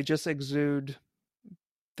 they just exude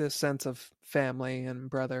this sense of family and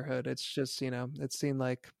brotherhood. It's just, it seemed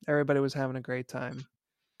like everybody was having a great time.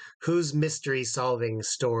 Whose mystery solving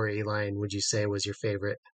storyline would you say was your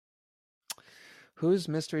favorite? Whose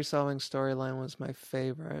mystery solving storyline was my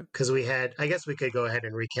favorite? Because I guess we could go ahead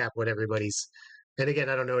and recap what everybody's. And again,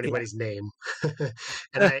 I don't know anybody's name,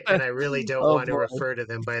 and I really don't Oh, want to boy. refer to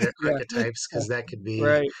them by their Yeah. archetypes because that could be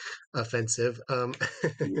Right. offensive.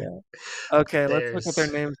 Yeah. Okay, let's look at their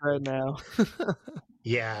there's names right now.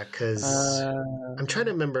 yeah, because I'm trying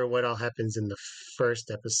to remember what all happens in the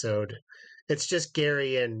first episode. It's just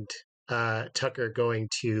Gary and Tucker going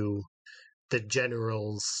to the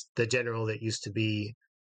general that used to be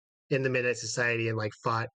in the Midnight Society and like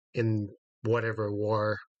fought in whatever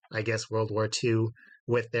war, I guess World War II,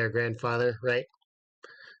 with their grandfather, right?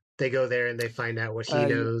 They go there and they find out what he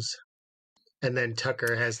knows. And then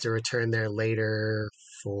Tucker has to return there later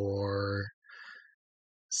for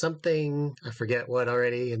something, I forget what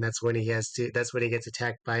already, and that's when he gets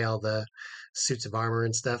attacked by all the suits of armor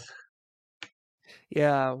and stuff.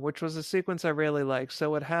 Yeah, which was a sequence I really liked. So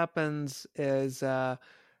what happens is at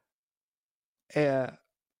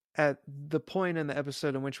the point in the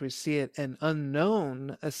episode in which we see it, an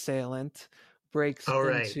unknown assailant breaks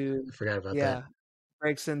into I forgot about that.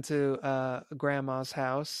 Breaks into grandma's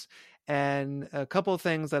house. And a couple of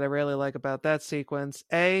things that I really like about that sequence.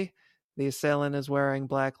 A, the assailant is wearing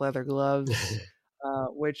black leather gloves,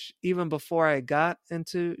 which even before I got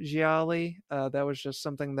into Gialli, that was just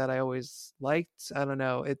something that I always liked. I don't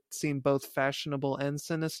know. It seemed both fashionable and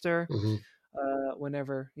sinister. Mm-hmm.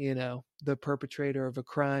 Whenever the perpetrator of a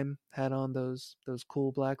crime had on those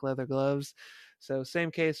cool black leather gloves. So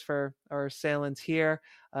same case for our assailant here.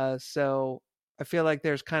 So I feel like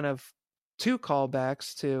there's kind of two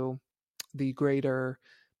callbacks to the greater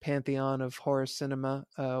pantheon of horror cinema.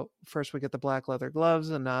 First we get the black leather gloves,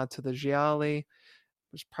 a nod to the Gialli.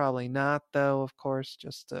 It's probably not, though, of course,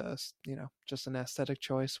 just just an aesthetic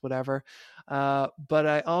choice, whatever. But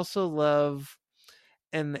I also love,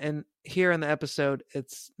 and here in the episode,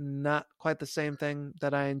 it's not quite the same thing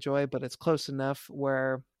that I enjoy, but it's close enough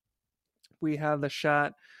where we have the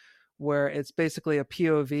shot where it's basically a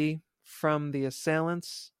POV from the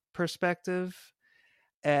assailant's perspective,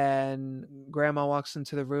 and grandma walks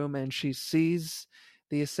into the room and she sees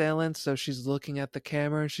the assailant, so she's looking at the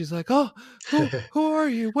camera and she's like, "Oh, who are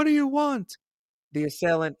you? What do you want?" The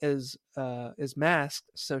assailant is masked,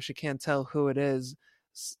 so she can't tell who it is.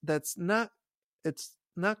 It's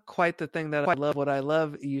not quite the thing that I love. What I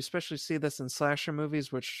love, you especially see this in slasher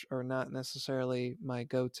movies, which are not necessarily my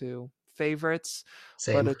go-to favorites.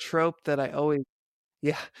 Same. But a trope that I always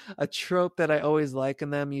like in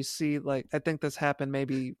them. You see, like, I think this happened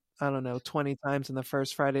maybe, I don't know, 20 times in the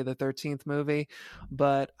first Friday the 13th movie,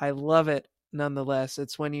 but I love it nonetheless.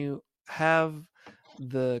 It's when you have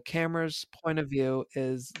the camera's point of view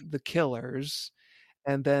is the killer's,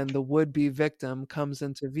 and then the would-be victim comes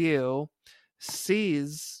into view,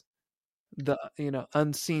 sees the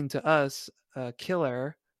unseen to us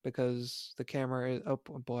killer, because the camera is, oh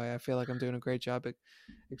boy, I feel like I'm doing a great job at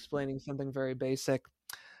explaining something very basic.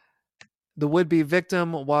 The would-be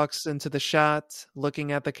victim walks into the shot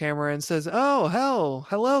looking at the camera and says, "Oh,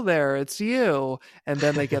 hello there, it's you," and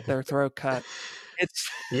then they get their throat cut. It's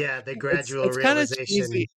the gradual it's realization.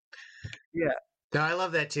 cheesy. Yeah. No, I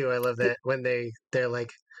love that too. I love that when they're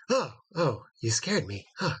like, oh, you scared me.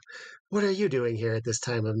 Huh. What are you doing here at this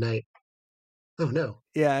time of night? Oh no.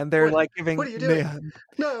 Yeah, and they're like giving, what are you doing?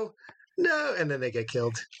 No, no, and then they get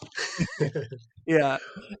killed. Yeah.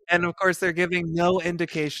 And of course they're giving no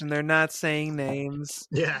indication. They're not saying names.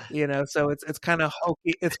 Yeah. So it's kind of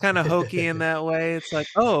hokey. It's kind of hokey in that way. It's like,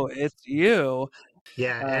 oh, it's you.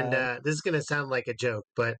 Yeah, and this is going to sound like a joke,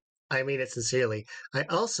 but I mean it sincerely. I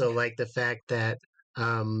also like the fact that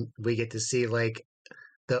we get to see like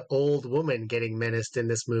the old woman getting menaced in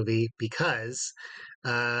this movie because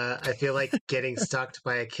I feel like getting stalked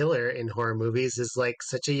by a killer in horror movies is like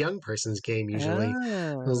such a young person's game usually.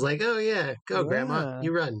 I was like, oh yeah, go grandma, Yeah.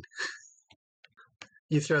 you run.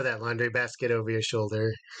 You throw that laundry basket over your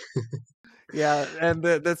shoulder. Yeah, and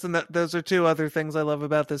those are two other things I love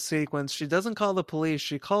about this sequence. She doesn't call the police;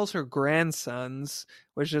 she calls her grandsons,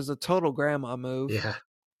 which is a total grandma move. Yeah.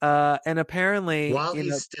 And apparently, While the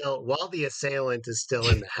assailant is still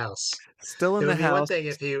in the house. Still in the house. It would be one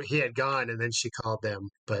thing if he had gone and then she called them,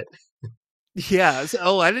 but yeah.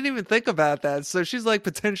 Oh, I didn't even think about that. So she's like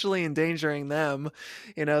potentially endangering them.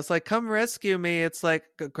 It's like, come rescue me. It's like,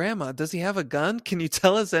 Grandma, does he have a gun? Can you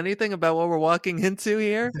tell us anything about what we're walking into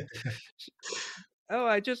here? Oh,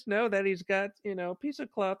 I just know that he's got, a piece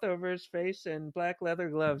of cloth over his face and black leather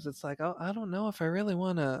gloves. It's like, oh, I don't know if I really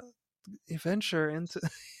want to venture into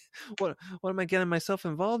what am I getting myself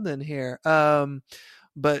involved in here?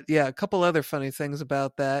 But yeah, a couple other funny things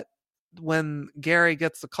about that. When Gary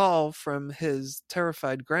gets the call from his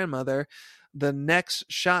terrified grandmother, the next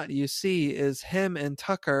shot you see is him and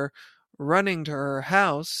Tucker running to her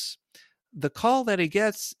house. The call that he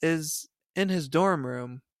gets is in his dorm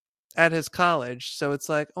room at his college. So it's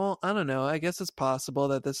like, oh, I don't know. I guess it's possible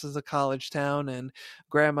that this is a college town and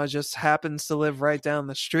grandma just happens to live right down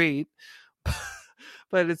the street.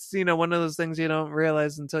 But it's, one of those things you don't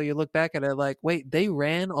realize until you look back at it, like, wait, they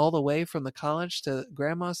ran all the way from the college to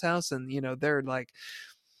grandma's house. And,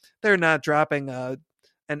 they're not dropping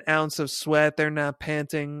an ounce of sweat. They're not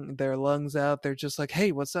panting their lungs out. They're just like,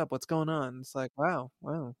 hey, what's up? What's going on? It's like, wow.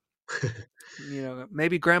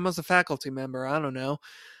 Maybe grandma's a faculty member. I don't know.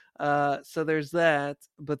 So there's that.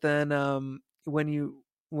 But then when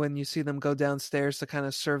you see them go downstairs to kind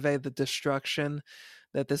of survey the destruction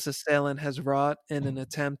that this assailant has wrought in an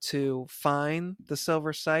attempt to find the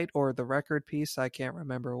silver sight or the record piece, I can't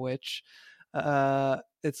remember which.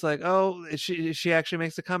 It's like, oh, she actually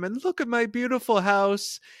makes a comment, look at my beautiful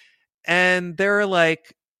house. And there are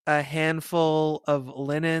like a handful of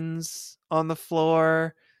linens on the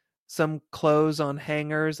floor, some clothes on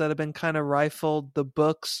hangers that have been kind of rifled. The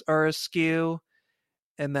books are askew,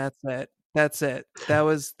 and that's it. That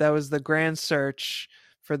was the grand search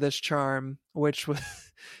for this charm, which was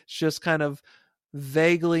just kind of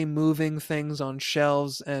vaguely moving things on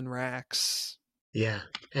shelves and racks. Yeah.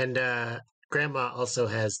 And grandma also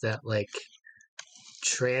has that like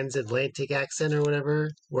transatlantic accent or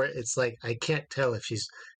whatever, where it's like I can't tell if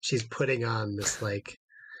she's putting on this like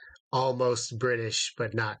almost British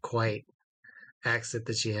but not quite accent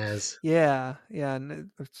that she has. Yeah,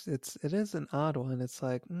 and it is an odd one. It's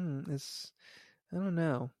like, I don't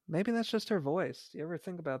know. Maybe that's just her voice. You ever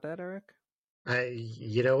think about that, Eric?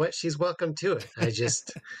 You know what? She's welcome to it. I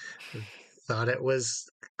just thought it was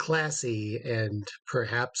classy and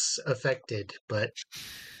perhaps affected, but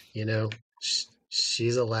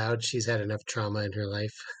she's allowed. She's had enough trauma in her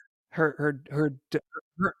life.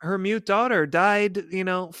 Her mute daughter died,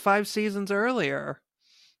 5 seasons earlier.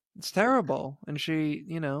 It's terrible, and she,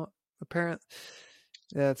 apparently,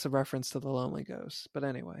 yeah, it's a reference to The Lonely Ghost. But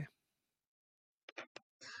anyway.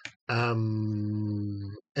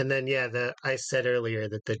 And then I said earlier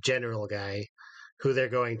that the general guy who they're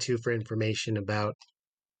going to for information about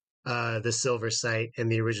the Silver Sight and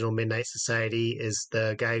the original Midnight Society is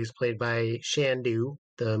the guy who's played by Shandu,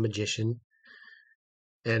 the magician.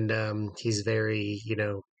 And he's very,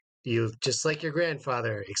 you just like your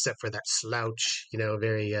grandfather, except for that slouch,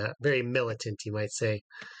 very very militant, you might say.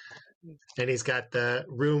 And he's got the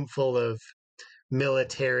room full of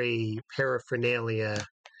military paraphernalia.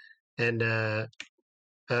 And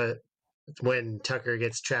when Tucker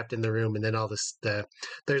gets trapped in the room, and then all this,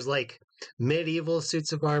 there's like medieval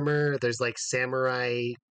suits of armor. There's like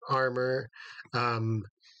samurai armor.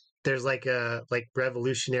 There's like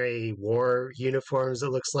Revolutionary War uniforms. It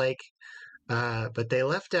looks like, but they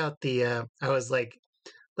left out the. I was like,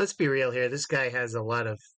 let's be real here. This guy has a lot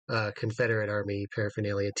of Confederate Army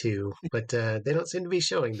paraphernalia too, but they don't seem to be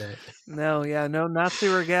showing that. No Nazi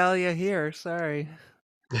regalia here. Sorry.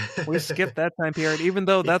 We skipped that time period, even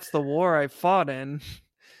though that's the war I fought in.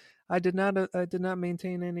 I did not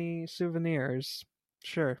maintain any souvenirs.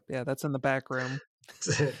 Sure, yeah, that's in the back room.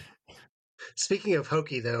 Speaking of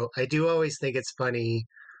hokey, though, I do always think it's funny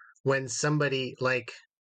when somebody like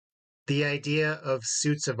the idea of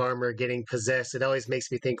suits of armor getting possessed, it always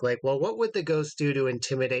makes me think like, well, what would the ghost do to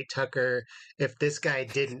intimidate Tucker if this guy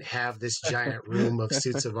didn't have this giant room of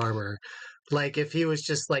suits of armor? Like if he was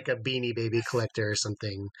just like a Beanie Baby collector or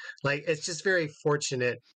something. Like it's just very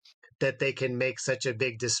fortunate that they can make such a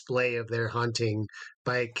big display of their haunting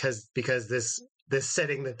because this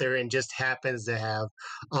setting that they're in just happens to have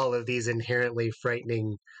all of these inherently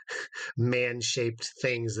frightening man-shaped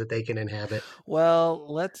things that they can inhabit. Well,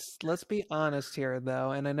 let's be honest here,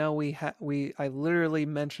 though, and I know I literally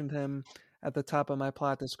mentioned him at the top of my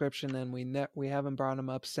plot description, and we haven't brought him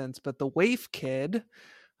up since. But the Waif Kid,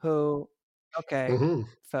 who, okay, Hmm.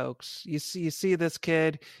 folks, you see this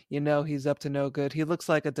kid, you know he's up to no good. He looks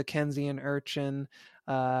like a Dickensian urchin.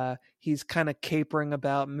 He's kind of capering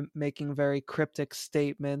about, making very cryptic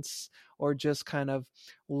statements, or just kind of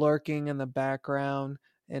lurking in the background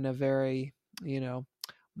in a very,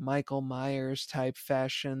 Michael Myers type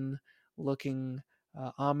fashion, looking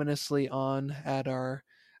ominously on at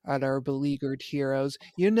our beleaguered heroes.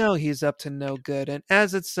 You know he's up to no good, and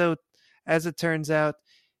as it turns out,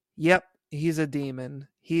 yep, he's a demon.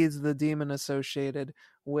 He's the demon associated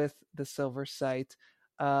with the Silver Sight.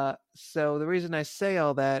 So the reason I say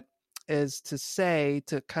all that is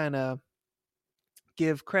to kind of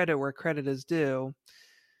give credit where credit is due.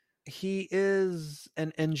 He is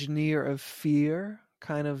an engineer of fear,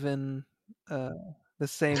 kind of in the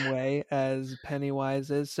same way as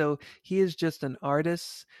Pennywise is. So he is just an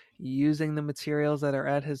artist using the materials that are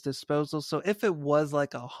at his disposal. So if it was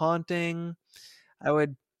like a haunting, I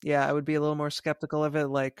would be a little more skeptical of it.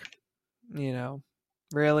 Like,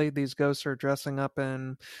 really, these ghosts are dressing up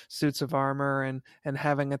in suits of armor and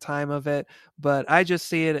having a time of it. But I just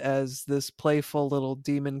see it as this playful little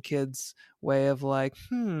demon kid's way of like,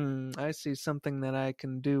 I see something that I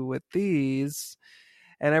can do with these.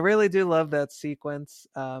 And I really do love that sequence.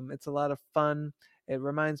 It's a lot of fun. It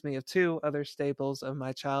reminds me of two other staples of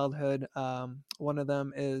my childhood. One of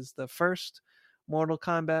them is the first Mortal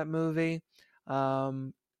Kombat movie.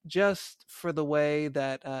 Just for the way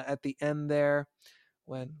that at the end there,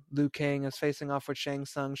 when Liu Kang is facing off with Shang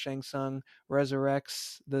Tsung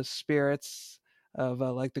resurrects the spirits of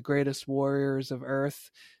like the greatest warriors of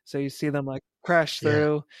Earth. So you see them like crash Yeah.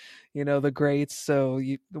 through, the greats. So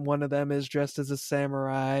one of them is dressed as a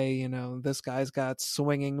samurai. This guy's got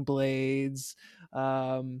swinging blades.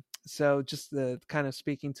 So just the kind of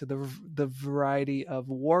speaking to the variety of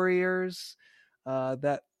warriors,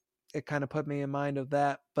 that it kind of put me in mind of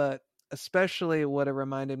that. But especially what it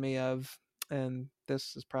reminded me of, and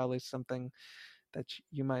this is probably something that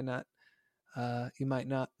you might not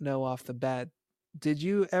know off the bat. Did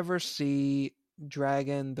you ever see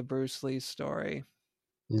Dragon, the Bruce Lee story?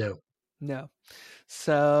 No. No.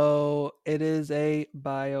 So it is a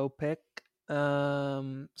biopic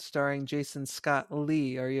starring Jason Scott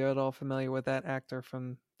Lee. Are you at all familiar with that actor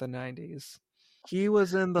from the 90s? He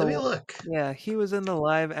was in Let me look. he was in the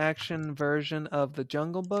live action version of The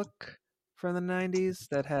Jungle Book from the 90s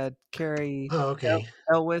that had Carrie Oh, okay.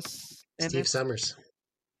 Elwes in Steve it. Summers.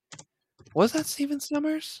 Was that Steven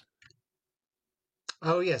Summers?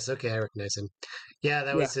 Oh, yes. Okay, I recognize him. Yeah,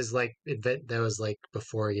 that Yeah. was his like event. That was like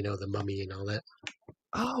before, the Mummy and all that.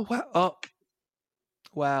 Oh wow! Oh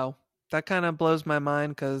wow! That kind of blows my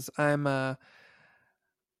mind because I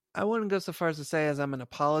wouldn't go so far as to say as I'm an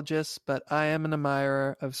apologist, but I am an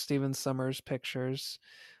admirer of Steven Summers' pictures,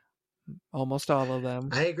 almost all of them.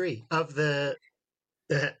 I agree. Of the,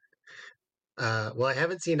 well, I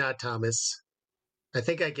haven't seen Odd Thomas. I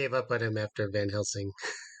think I gave up on him after Van Helsing.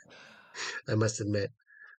 I must admit,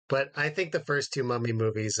 but I think the first two Mummy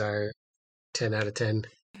movies are 10 out of 10.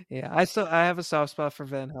 Yeah, I have a soft spot for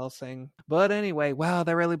Van Helsing. But anyway, wow,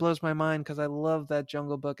 that really blows my mind because I love that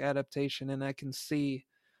Jungle Book adaptation, and I can see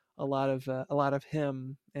a lot of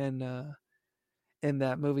him in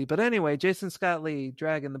that movie. But anyway, Jason Scott Lee,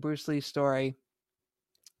 Dragon, the Bruce Lee story.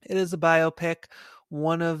 It is a biopic.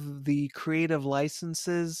 One of the creative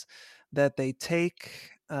licenses that they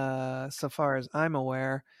take, so far as I'm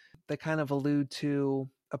aware, they kind of allude to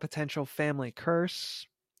a potential family curse,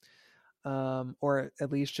 or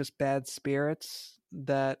at least just bad spirits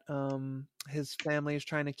that his family is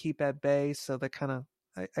trying to keep at bay. So they kind of,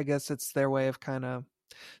 I guess it's their way of kind of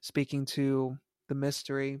speaking to the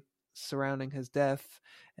mystery surrounding his death,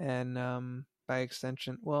 and by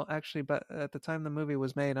extension, well, actually, but at the time the movie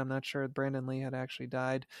was made, I'm not sure Brandon Lee had actually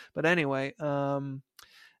died. But anyway,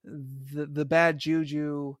 the bad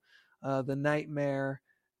juju, the nightmare,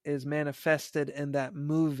 is manifested in that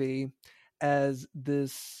movie as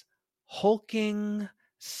this hulking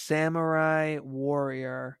samurai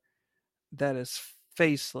warrior that is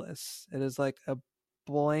faceless. It is like a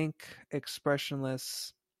blank,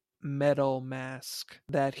 expressionless metal mask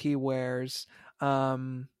that he wears.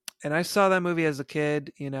 And I saw that movie as a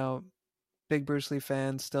kid, big Bruce Lee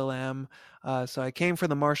fan, still am. So I came from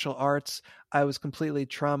the martial arts. I was completely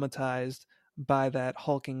traumatized by that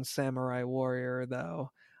hulking samurai warrior,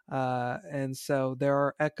 though. And so there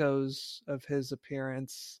are echoes of his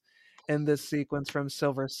appearance in this sequence from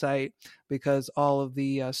Silver Sight, because all of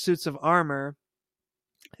the suits of armor,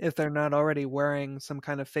 if they're not already wearing some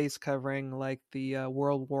kind of face covering like the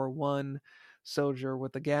World War I soldier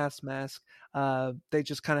with the gas mask, they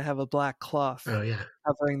just kind of have a black cloth Oh yeah.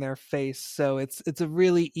 covering their face. So it's a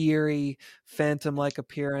really eerie phantom-like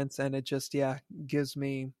appearance, and it just gives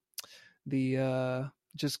me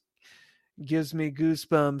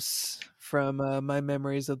goosebumps from my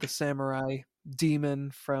memories of the samurai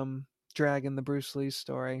demon from Dragon, the Bruce Lee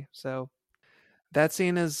story. So that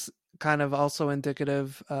scene is kind of also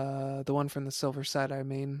indicative, the one from the Silver Side, I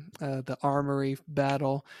mean, the armory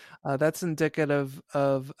battle, that's indicative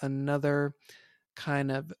of another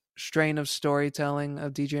kind of strain of storytelling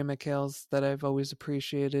of DJ MacHale's that I've always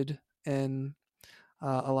appreciated in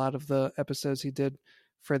a lot of the episodes he did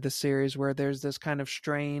for the series, where there's this kind of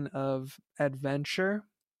strain of adventure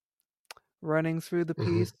running through the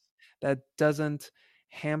piece that doesn't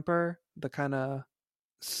hamper the kind of,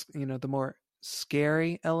 the more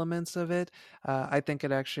scary elements of it. I think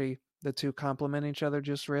it actually, the two complement each other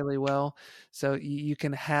just really well. So you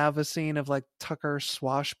can have a scene of like Tucker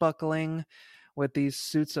swashbuckling with these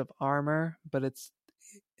suits of armor, but it's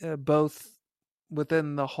both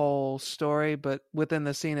within the whole story, but within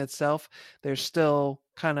the scene itself, there's still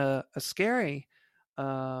kind of a scary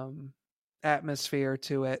atmosphere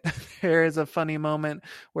to it. There is a funny moment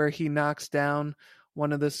where he knocks down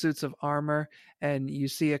one of the suits of armor and you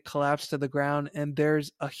see it collapse to the ground, and there's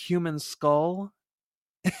a human skull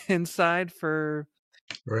inside for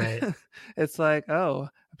Right. It's like, oh,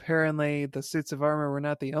 apparently the suits of armor were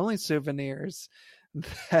not the only souvenirs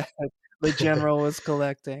that the general was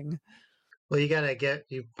collecting. Well, you have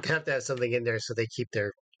to have something in there so they keep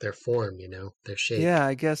their form, their shape. Yeah,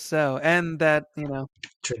 I guess so. And that,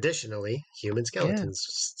 Traditionally, human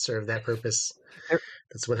skeletons serve that purpose.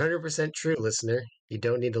 That's 100% true, listener. You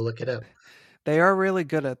don't need to look it up. They are really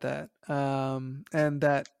good at that. And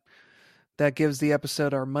that gives the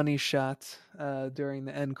episode our money shot during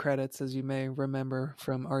the end credits. As you may remember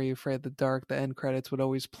from Are You Afraid of the Dark, the end credits would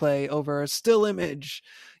always play over a still image,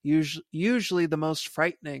 usually the most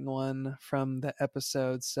frightening one from the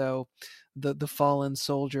episode. So the fallen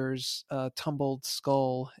soldier's tumbled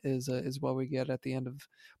skull is what we get at the end of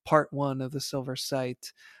part 1 of the Silver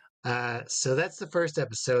Sight. So that's the first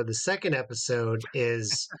episode. The second episode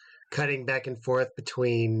is cutting back and forth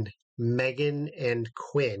between Megan and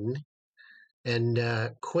Quinn. And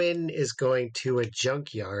Quinn is going to a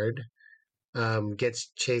junkyard,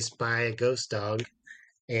 gets chased by a ghost dog,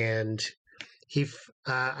 and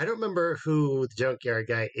I don't remember who the junkyard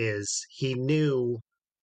guy is. He knew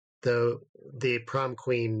the prom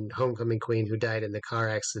queen, homecoming queen, who died in the car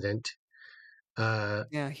accident.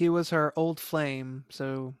 He was her old flame.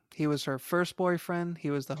 So he was her first boyfriend.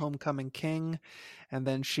 He was the homecoming king, and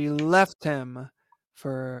then she left him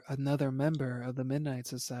for another member of the Midnight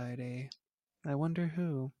Society. I wonder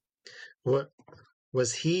who. What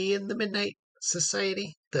was he in the Midnight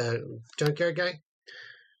Society? The junkyard guy?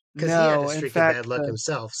 Because he had a streak of bad luck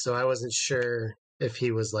himself, so I wasn't sure if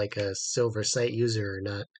he was like a Silver Sight user or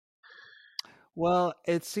not. Well,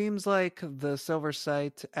 it seems like the Silver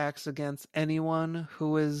Sight acts against anyone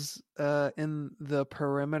who is in the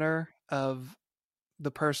perimeter of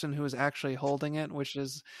the person who is actually holding it, which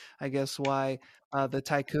is, I guess, why the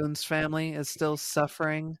Tycoon's family is still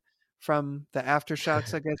suffering from the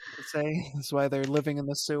aftershocks, I guess you could say. That's why they're living in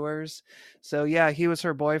the sewers. So yeah, he was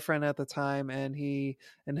her boyfriend at the time, and he,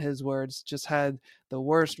 in his words, just had the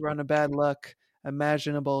worst run of bad luck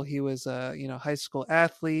imaginable. He was a high school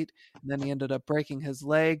athlete, and then he ended up breaking his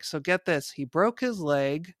leg. So get this, he broke his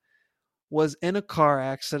leg, was in a car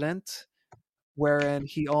accident wherein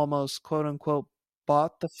he almost, quote unquote,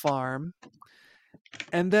 bought the farm.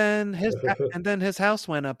 And then his house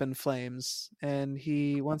went up in flames, and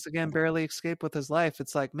he once again barely escaped with his life.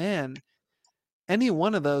 It's like, man, any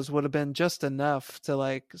one of those would have been just enough to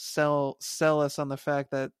like sell us on the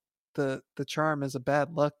fact that the charm is a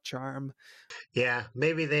bad luck charm. Yeah,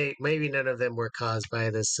 maybe none of them were caused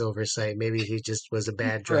by the Silver Sight. Maybe he just was a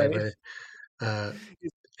bad driver, an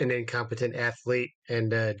incompetent athlete, and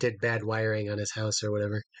did bad wiring on his house or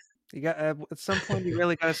whatever. You got at some point you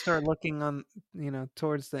really got to start looking on,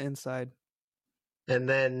 towards the inside. And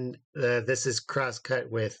then this is cross cut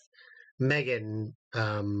with Megan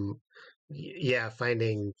yeah,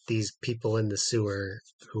 finding these people in the sewer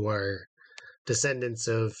who are descendants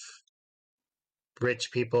of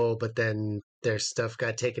rich people, but then their stuff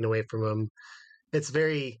got taken away from them. It's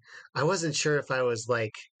very, I wasn't sure if I was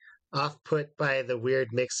like off put by the weird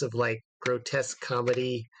mix of like grotesque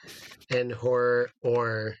comedy and horror,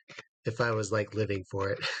 or if I was like living for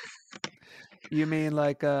it. You mean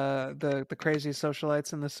like the crazy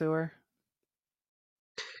socialites in the sewer?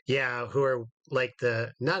 Yeah, who are like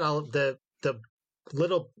not all of the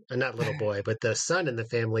little, not little boy, but the son in the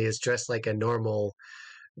family is dressed like a normal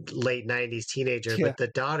late 90s teenager, Yeah. but the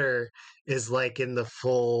daughter is like in the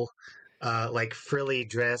full like frilly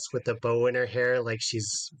dress with a bow in her hair, like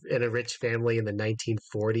she's in a rich family in the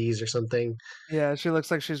 1940s or something. Yeah, she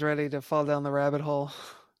looks like she's ready to fall down the rabbit hole.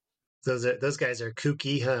 Those guys are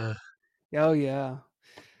kooky, huh? Oh yeah.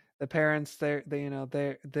 The parents they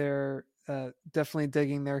they're definitely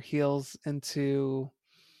digging their heels into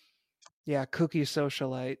kooky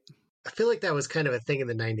socialite. I feel like that was kind of a thing in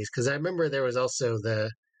the 90s because I remember there was also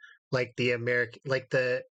the American, like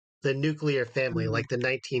the nuclear family, Mhm. like the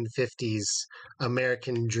 1950s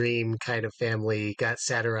American dream kind of family got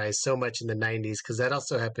satirized so much in the 90s because that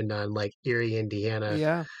also happened on like Erie, Indiana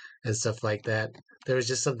Yeah. and stuff like that. There was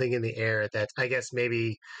just something in the air that I guess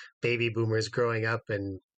maybe baby boomers growing up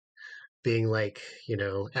and being like,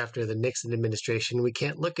 after the Nixon administration, we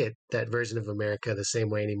can't look at that version of America the same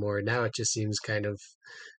way anymore. Now it just seems kind of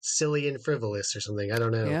silly and frivolous or something. I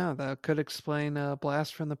don't know. Yeah, that could explain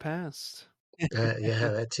Blast from the Past. Yeah,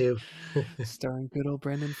 that too. Starring good old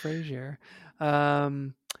Brendan Fraser.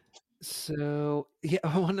 Um, so yeah,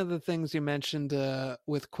 one of the things you mentioned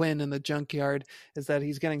with Quinn in the junkyard is that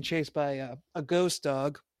he's getting chased by a ghost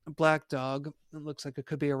dog, a black dog. It looks like it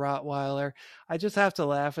could be a Rottweiler. I just have to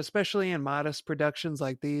laugh, especially in modest productions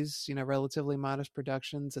like these. Relatively modest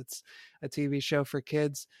productions. It's a TV show for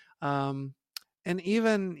kids, and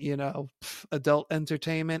even adult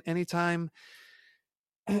entertainment. Anytime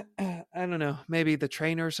I don't know, maybe the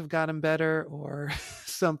trainers have gotten better or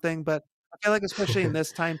something, but I feel like especially in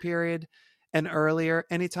this time period and earlier,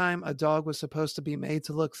 anytime a dog was supposed to be made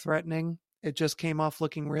to look threatening, it just came off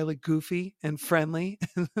looking really goofy and friendly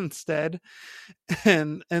instead.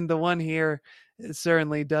 And the one here it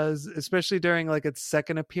certainly does, especially during like its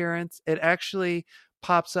second appearance. It actually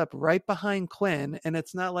pops up right behind Quinn, and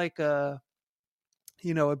it's not like a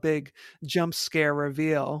big jump scare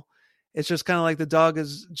reveal. It's just kind of like the dog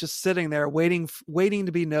is just sitting there waiting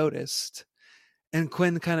to be noticed. And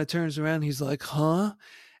Quinn kind of turns around. He's like, huh?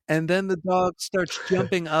 And then the dog starts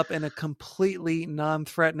jumping up in a completely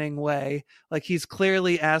non-threatening way. Like he's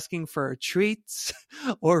clearly asking for a treat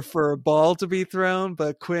or for a ball to be thrown,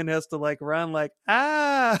 but Quinn has to like run like,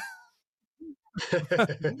 ah,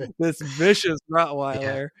 this vicious Yeah.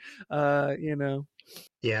 Rottweiler. Uh, you know,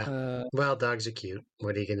 Yeah. uh, Well, dogs are cute.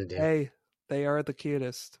 What are you going to do? hey, they are the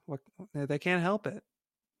cutest. They can't help it.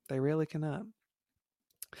 They really cannot.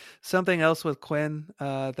 Something else with Quinn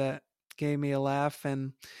that gave me a laugh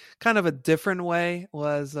and kind of a different way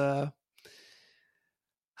was I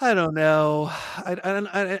don't know.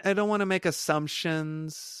 I don't want to make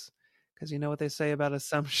assumptions because you know what they say about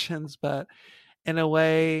assumptions, but in a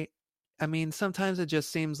way, I mean, sometimes it just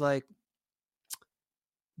seems like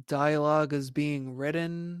dialogue is being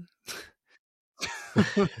written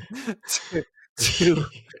to, to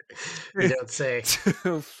You don't say.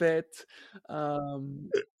 to fit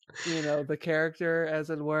the character as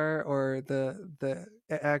it were, or the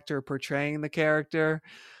actor portraying the character.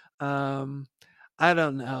 um I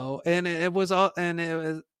don't know, and it was all, and it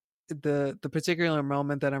was the particular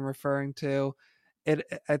moment that I'm referring to.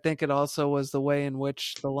 I think it also was the way in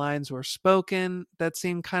which the lines were spoken that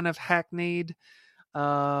seemed kind of hackneyed,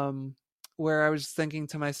 um where I was thinking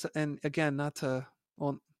to myself, and again, not to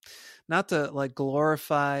like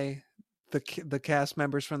glorify the cast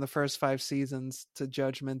members from the first 5 seasons to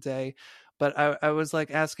Judgment Day, but I was like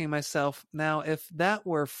asking myself, now if that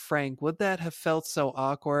were Frank, would that have felt so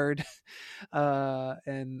awkward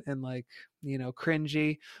and like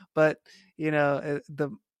cringy? But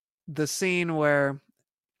the scene where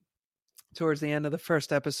towards the end of the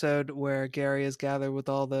first episode where Gary is gathered with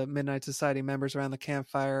all the Midnight Society members around the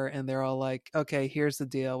campfire, and they're all like, okay, here's the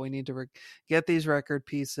deal. We need to get these record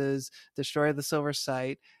pieces, destroy the silver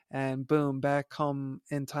site, and boom, back home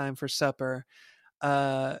in time for supper.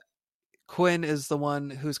 Quinn is the one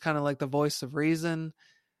who's kind of like the voice of reason,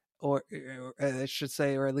 or I should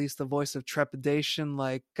say, or at least the voice of trepidation.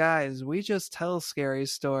 Like, guys, we just tell scary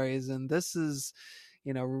stories, and this is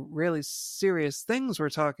really serious things we're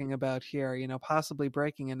talking about here, possibly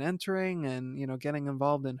breaking and entering and, getting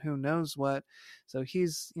involved in who knows what. So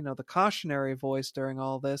he's, the cautionary voice during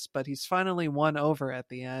all this, but he's finally won over at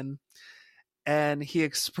the end. And he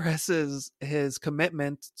expresses his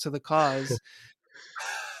commitment to the cause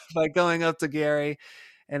by going up to Gary,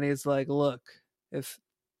 and he's like, look, if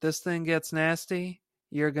this thing gets nasty,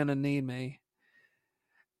 you're going to need me.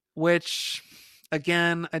 Which,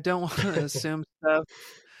 again, I don't want to assume stuff,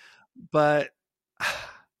 but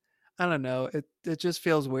I don't know. It just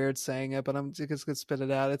feels weird saying it, but I'm just going to spit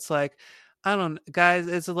it out. It's like, I don't, guys,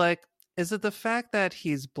 is it the fact that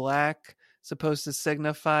he's black supposed to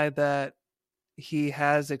signify that he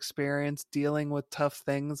has experience dealing with tough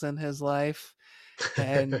things in his life?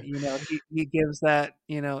 And he gives that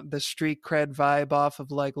the street cred vibe off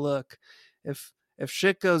of like, look, if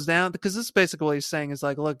shit goes down, because this is basically what he's saying is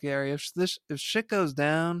like, look, Gary, if shit goes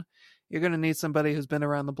down, you're gonna need somebody who's been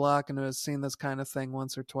around the block and who has seen this kind of thing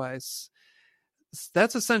once or twice.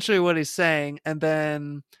 That's essentially what he's saying. And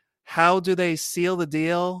then how do they seal the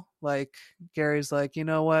deal? Like, Gary's like, you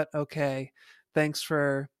know what, okay, thanks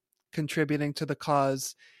for contributing to the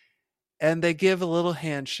cause. And they give a little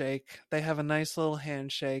handshake. They have a nice little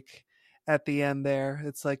handshake at the end there.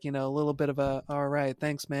 It's like, a little bit of a, all right,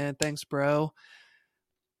 thanks, man. Thanks, bro.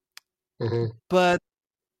 Mm-hmm. But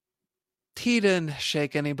he didn't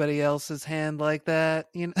shake anybody else's hand like that.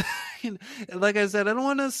 Like I said, I don't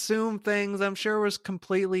want to assume things. I'm sure it was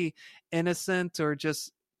completely innocent or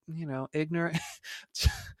just, ignorant.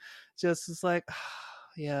 Just it's like,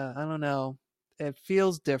 yeah, I don't know. It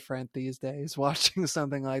feels different these days watching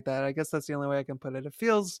something like that. I guess that's the only way I can put it. It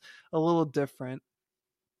feels a little different.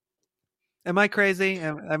 Am I crazy?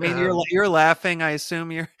 I mean, you're laughing. I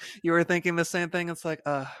assume you were thinking the same thing. It's like,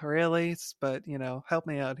 really? But help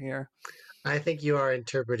me out here. I think you are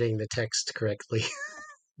interpreting the text correctly.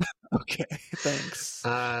 Okay, thanks.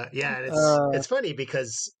 Yeah, and it's funny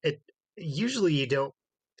because usually you don't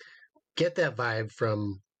get that vibe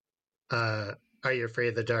from Are You Afraid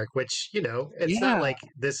of the Dark? Which, it's not like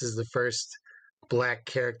this is the first black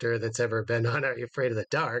character that's ever been on Are You Afraid of the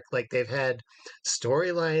Dark. Like, they've had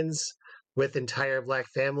storylines with entire black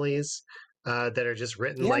families that are just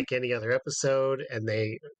written like any other episode. And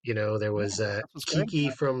they, there was Kiki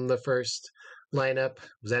from the first lineup.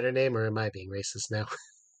 Was that her name, or am I being racist now?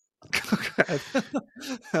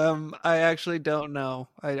 I actually don't know.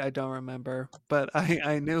 I don't remember, but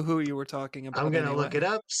I knew who you were talking about. I'm gonna look it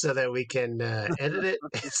up so that we can edit it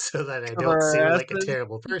so that I don't seem like a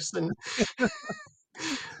terrible person.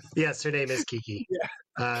 Yes, her name is Kiki.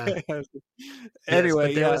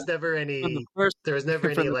 Anyway, there was never any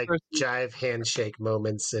like first... jive handshake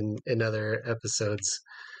moments in other episodes.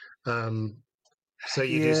 So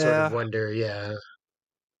you do sort of wonder,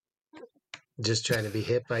 just trying to be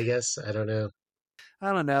hip, I guess. I don't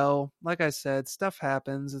know. Like I said, stuff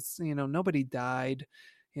happens. It's, nobody died.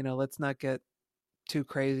 Let's not get too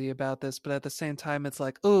crazy about this. But at the same time, it's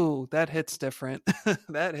like, ooh, that hits different.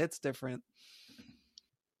 That hits different.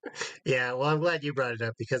 Yeah, well, I'm glad you brought it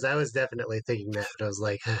up because I was definitely thinking that. But I was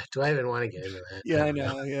like, do I even want to get into that? Yeah, I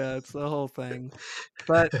know. Yeah, it's the whole thing.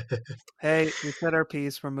 But hey, we said our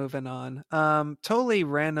piece. We're moving on. Totally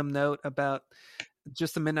random note about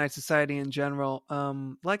just the Midnight Society in general.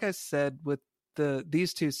 Like I said, with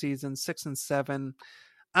these two seasons, 6 and 7,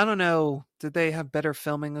 I don't know, did they have better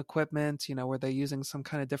filming equipment? Were they using some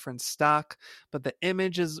kind of different stock? But the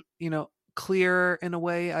image is, clearer in a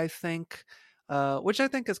way, I think. Which I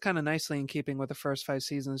think is kind of nicely in keeping with the first 5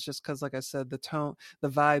 seasons, just because, like I said, the tone, the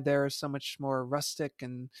vibe there is so much more rustic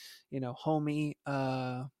and, homey.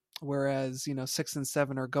 Whereas, 6 and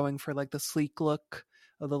 7 are going for like the sleek look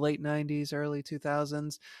of the late 90s, early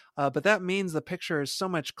 2000s. But that means the picture is so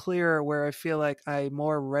much clearer, where I feel like I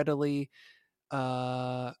more readily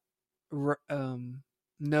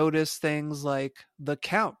notice things like the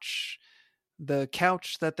couch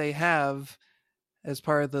that they have as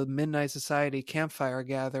part of the Midnight Society campfire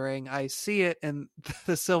gathering. I see it in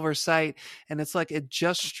the Silver Sight, and it's like it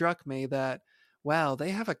just struck me that, wow,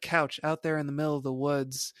 they have a couch out there in the middle of the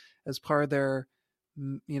woods as part of their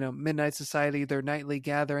Midnight Society, their nightly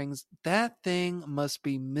gatherings. That thing must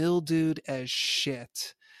be mildewed as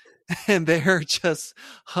shit. And they're just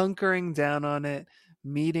hunkering down on it,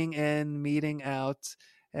 meeting in, meeting out.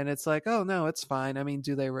 And it's like, oh no, it's fine. I mean,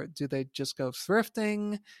 do they just go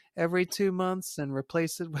thrifting every 2 months and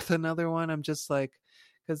replace it with another one? I'm just like,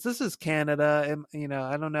 because this is Canada, and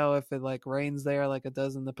I don't know if it like rains there like it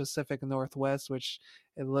does in the Pacific Northwest, which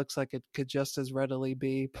it looks like it could just as readily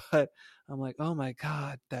be. But I'm like, oh my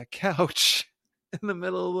god, that couch in the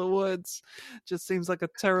middle of the woods just seems like a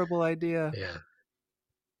terrible idea. Yeah.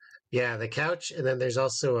 Yeah, the couch, and then there's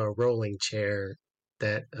also a rolling chair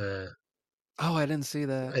that Oh, I didn't see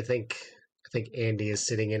that. I think Andy is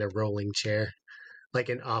sitting in a rolling chair, like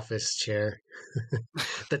an office chair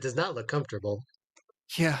that does not look comfortable.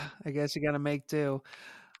 Yeah, I guess you got to make do.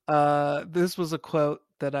 This was a quote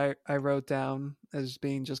that I wrote down as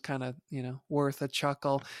being just kind of, worth a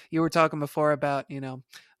chuckle. You were talking before about,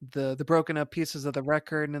 the broken up pieces of the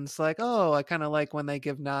record, and it's like, oh, I kind of like when they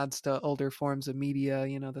give nods to older forms of media,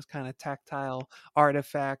 this kind of tactile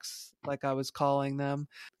artifacts, like I was calling them.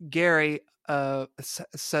 Gary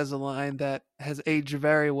says a line that has aged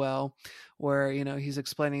very well, where he's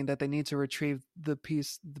explaining that they need to retrieve the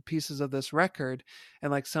pieces of this record,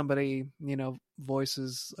 and like somebody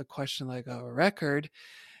voices a question like, a record,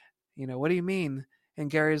 what do you mean? And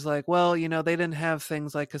Gary's like, well, they didn't have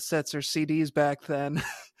things like cassettes or CDs back then.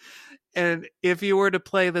 And if you were to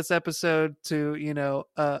play this episode to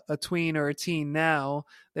a tween or a teen now,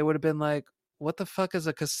 they would have been like, what the fuck is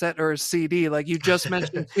a cassette or a CD? Like, you just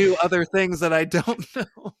mentioned two other things that I don't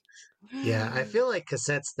know. Yeah, I feel like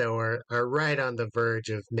cassettes though are right on the verge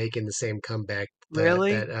of making the same comeback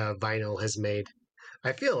Really? that vinyl has made.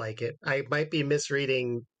 I feel like it. I might be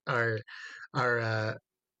misreading our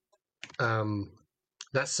um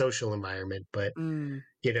not social environment, but Mm,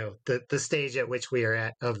 the stage at which we are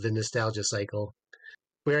at of the nostalgia cycle.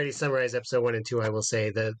 We already summarized episode 1 and 2. I will say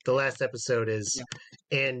the last episode is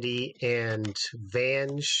Andy and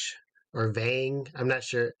Vange or Vang. I'm not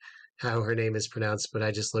sure how her name is pronounced, but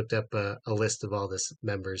I just looked up a list of all the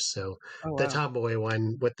members. So oh the wow. tomboy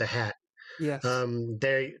one with the hat. Yes.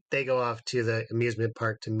 They go off to the amusement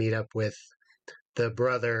park to meet up with the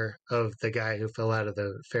brother of the guy who fell out of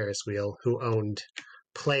the Ferris wheel, who owned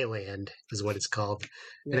Playland, is what it's called.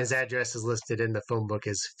 And his Yes. address is listed in the phone book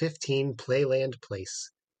as 15 Playland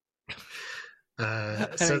Place. I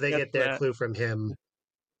So didn't they get get their that. clue from him.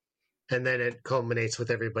 And then it culminates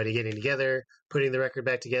with everybody getting together, putting the record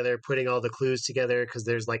back together, putting all the clues together, because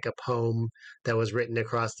there's like a poem that was written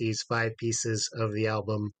across these 5 pieces of the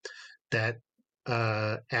album that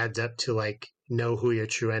adds up to like know who your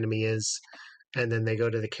true enemy is. And then they go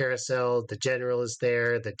to the carousel. The general is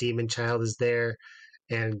there. The demon child is there.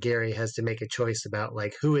 And Gary has to make a choice about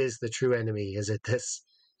like who is the true enemy. Is it this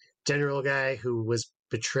general guy who was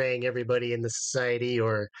betraying everybody in the society,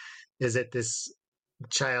 or is it this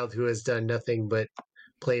child who has done nothing but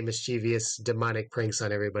play mischievous demonic pranks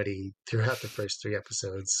on everybody throughout the first 3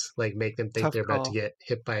 episodes, like make them think Tough they're about to call. get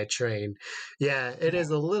hit by a train? Yeah, it's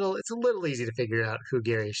a little easy to figure out who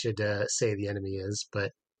Gary should say the enemy is,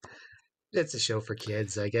 but it's a show for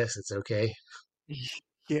kids. I guess it's okay.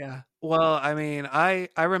 Yeah. Well, I mean, I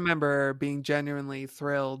remember being genuinely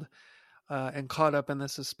thrilled and caught up in the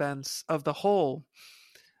suspense of the whole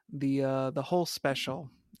special,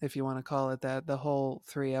 if you want to call it that, the whole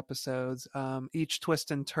 3 episodes. Each twist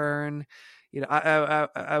and turn,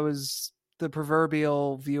 I was the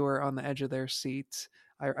proverbial viewer on the edge of their seat.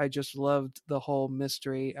 I just loved the whole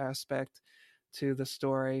mystery aspect to the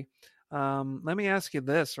story. Let me ask you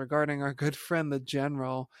this regarding our good friend the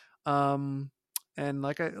General. And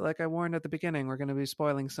like I warned at the beginning, we're going to be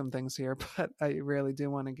spoiling some things here, but I really do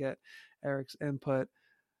want to get Eric's input.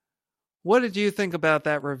 What did you think about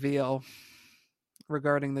that reveal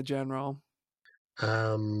regarding the General?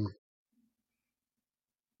 Um,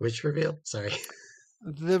 which reveal? Sorry.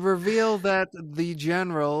 The reveal that the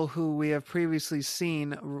General, who we have previously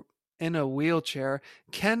seen in a wheelchair,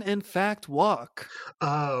 can in fact walk.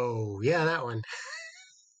 Oh, yeah, that one.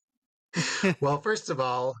 Well, first of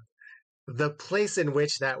all, the place in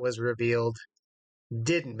which that was revealed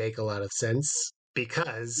didn't make a lot of sense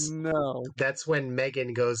because No. that's when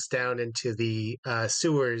Megan goes down into the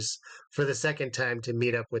sewers for the second time to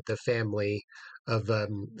meet up with the family of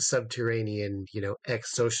subterranean,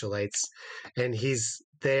 ex-socialites, and he's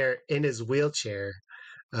there in his wheelchair.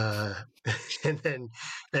 Uh, and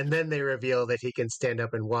then they reveal that he can stand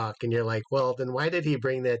up and walk, and you're like, well, then why did he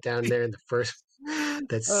bring that down there in the first?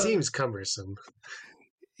 That Uh, seems cumbersome.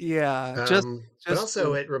 yeah, But just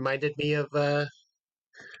also it reminded me of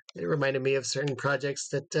certain projects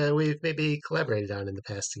that we've maybe collaborated on in the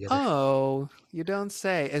past together. oh, you don't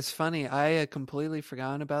say. It's funny. I had completely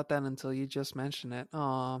forgotten about that until you just mentioned it.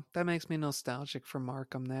 Oh, that makes me nostalgic for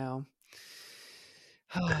Markham now.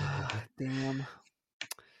 Damn.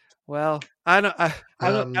 Well, I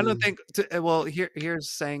don't Um, think. Well, here's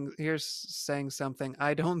saying something.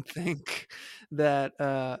 I don't think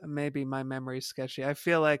that maybe my memory's sketchy. I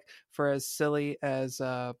feel like for as silly as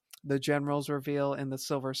the General's reveal in the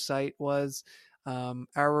Silver Sight was,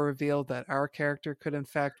 our reveal that our character could in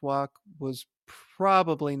fact walk was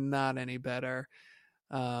probably not any better.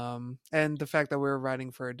 And the fact that we're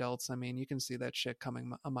writing for adults, I mean, you can see that shit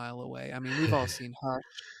coming a mile away. I mean, we've all seen Hush.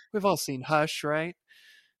 We've all seen Hush, right?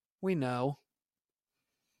 We know.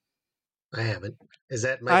 I haven't. Is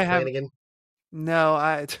that I Mike have Flanagan? no,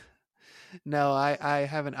 I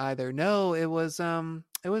haven't either. No, it was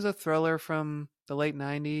a thriller from the late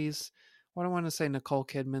 90s. What I want to say Nicole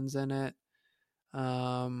Kidman's in it.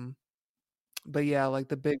 But yeah, like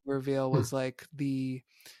the big reveal was like the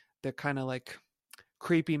kind of like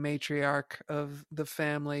creepy matriarch of the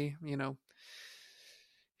family,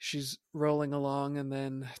 she's rolling along, and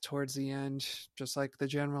then towards the end, just like the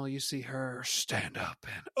general, you see her stand up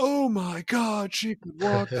and, oh my god, she could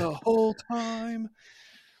walk the whole time.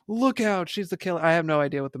 Look out, she's the killer. I have no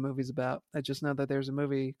idea what the movie's about. I just know that there's a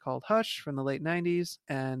movie called Hush from the late 90s,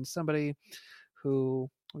 and somebody who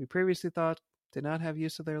we previously thought did not have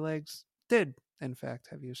use of their legs did in fact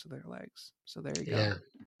have use of their legs. So there you go. Yeah.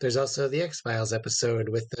 There's also the X-Files episode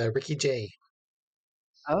with Ricky Jay.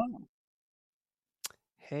 Oh,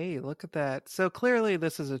 hey, look at that. So clearly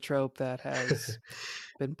this is a trope that has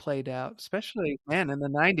been played out, especially, man, in the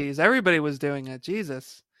 90s. Everybody was doing it.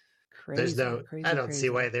 Jesus. There's Crazy, no, crazy, I don't see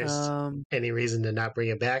why crazy. there's any reason to not bring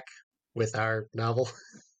it back with our novel.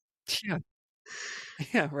 Yeah.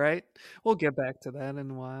 Yeah, right. We'll get back to that in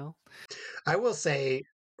a while. I will say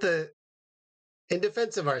in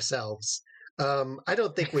defense of ourselves, I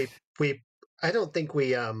don't think we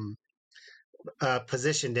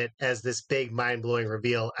positioned it as this big mind-blowing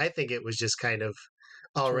reveal. I think it was just kind of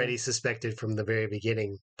already suspected from the very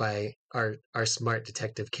beginning by our smart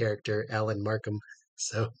detective character Alan Markham.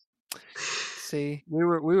 So see, we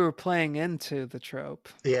were playing into the trope.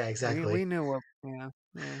 Yeah, exactly. We knew what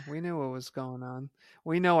we knew what was going on.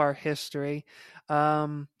 We know our history.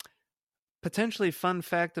 Potentially fun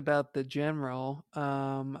fact about the general.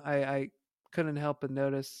 I couldn't help but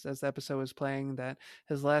notice as the episode was playing that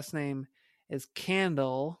his last name is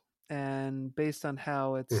Candle, and based on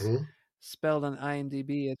how it's spelled on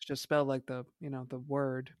IMDb, it's just spelled like the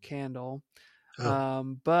word candle.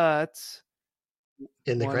 But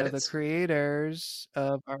in the one credits, of the creators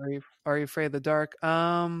of Are You Afraid of the Dark,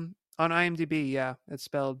 on IMDb, yeah, it's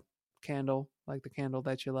spelled candle, like the candle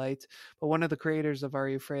that you light. But one of the creators of Are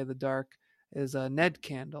You Afraid of the Dark is Ned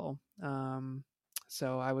Candle.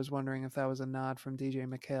 So I was wondering if that was a nod from DJ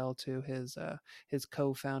McHale to his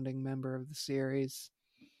co-founding member of the series.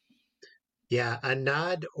 Yeah, a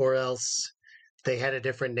nod, or else they had a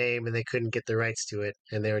different name and they couldn't get the rights to it,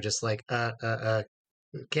 and they were just like,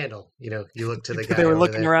 Candle. You look to the guy. They were over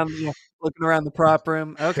looking there. looking around the prop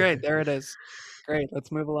room. Okay, there it is. Great,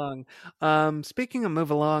 let's move along. Speaking of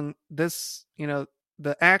move along, this,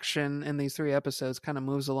 the action in these 3 episodes kind of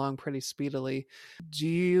moves along pretty speedily. Do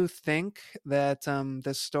you think that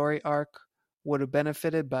this story arc would have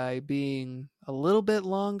benefited by being a little bit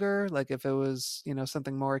longer? Like if it was,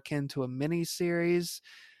 something more akin to a mini series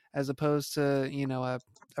as opposed to,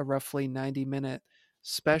 a roughly 90-minute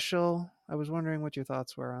special? I was wondering what your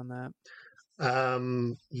thoughts were on that.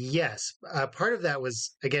 Yes. Part of that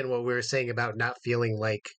was, again, what we were saying about not feeling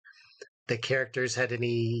like the characters had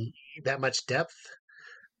that much depth.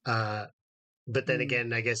 But then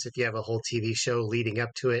again, I guess if you have a whole TV show leading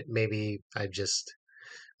up to it, maybe I just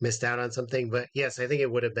missed out on something. But yes, I think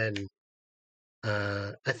it would have been,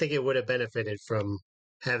 I think it would have benefited from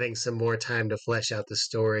having some more time to flesh out the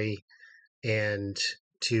story and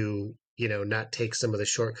to, not take some of the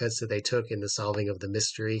shortcuts that they took in the solving of the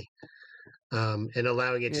mystery, and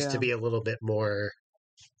allowing it just to be a little bit more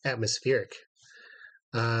atmospheric.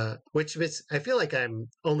 Which is, I feel like I'm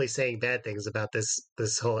only saying bad things about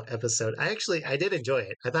this whole episode. I did enjoy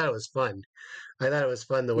it. I thought it was fun. I thought it was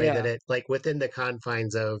fun the way that it, like, within the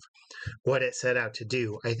confines of what it set out to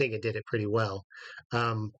do, I think it did it pretty well.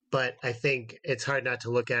 But I think it's hard not to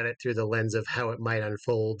look at it through the lens of how it might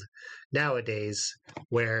unfold nowadays,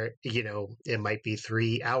 where, it might be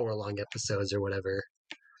 3-hour-long episodes or whatever.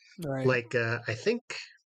 Right. Like, I think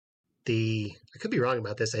I could be wrong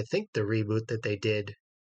about this. I think the reboot that they did,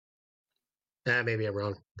 maybe I'm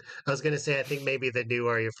wrong. I was going to say, I think maybe the new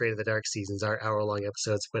Are You Afraid of the Dark seasons are hour-long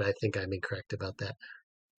episodes, but I think I'm incorrect about that.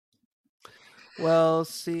 Well,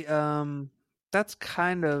 see, that's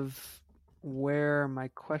kind of where my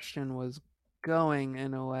question was going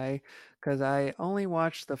in a way, because I only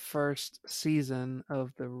watched the first season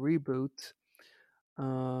of the reboot.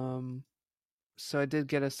 So I did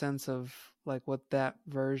get a sense of like what that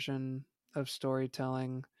version of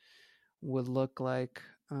storytelling would look like.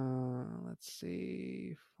 Let's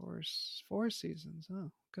see, four seasons. Oh,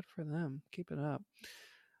 good for them. Keep it up.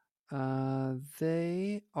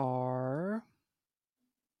 They are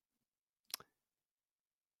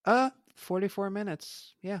 44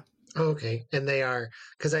 minutes. Yeah. Oh, okay. And they are,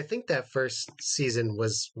 because I think that first season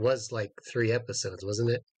was like 3 episodes,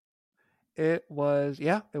 wasn't it? It was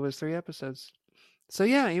 3 episodes. So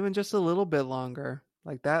yeah, even just a little bit longer,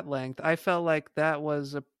 like that length. I felt like that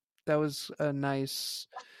was a nice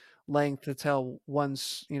length to tell one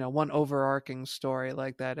overarching story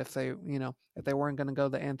like that if they weren't going to go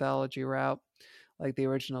the anthology route like the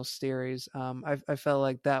original series. I felt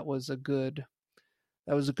like that was a good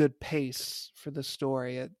pace for the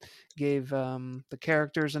story. It gave the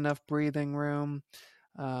characters enough breathing room,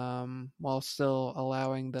 while still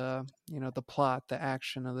allowing the plot, the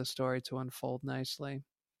action of the story to unfold nicely.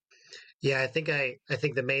 Yeah, I think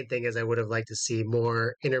the main thing is I would have liked to see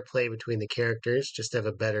more interplay between the characters, just to have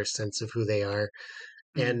a better sense of who they are.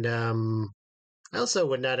 Mm. And I also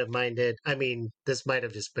would not have minded. I mean, this might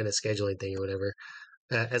have just been a scheduling thing or whatever,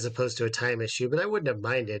 as opposed to a time issue, but I wouldn't have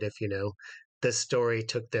minded if, the story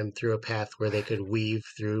took them through a path where they could weave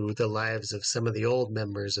through the lives of some of the old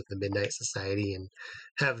members of the Midnight Society and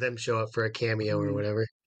have them show up for a cameo or Mm. whatever. It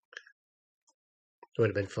would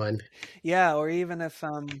have been fun. Yeah, or even if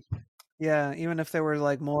even if there were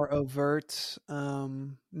like more overt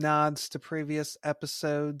nods to previous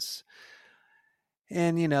episodes,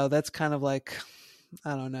 and that's kind of like,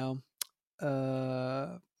 I don't know,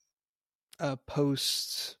 a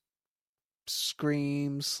post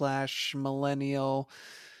Scream / millennial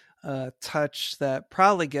touch that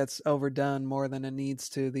probably gets overdone more than it needs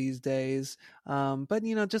to these days. But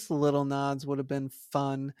just little nods would have been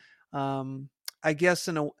fun. I guess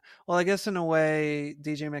in a way,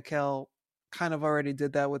 DJ McKell kind of already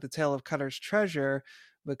did that with the Tale of Cutter's Treasure,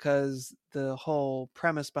 because the whole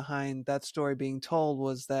premise behind that story being told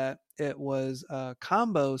was that it was a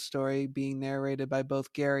combo story being narrated by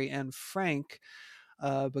both Gary and Frank,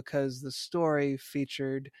 because the story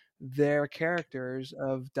featured their characters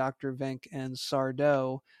of Dr. Venk and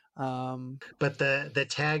Sardo. But the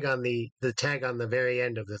tag on the very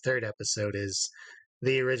end of the third episode is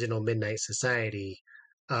the original Midnight Society,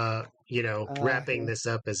 wrapping Yeah. this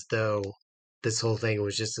up as though this whole thing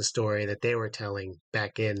was just a story that they were telling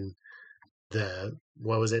back in the,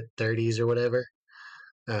 what was it, 30s or whatever.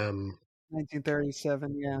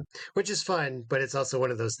 1937, yeah. Which is fun, but it's also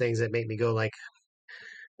one of those things that make me go like,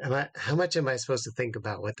 how much am I supposed to think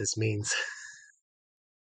about what this means?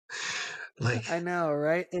 Like, I know,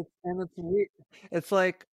 right? And it's weird. It's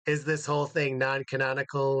like, is this whole thing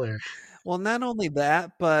non-canonical or? well, not only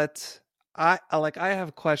that, but I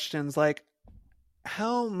have questions like,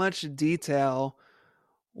 how much detail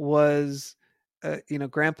was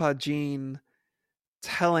Grandpa Gene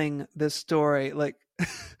telling this story, like,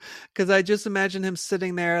 because I just imagine him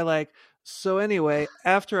sitting there like, so anyway,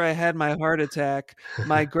 after I had my heart attack,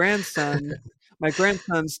 my grandsons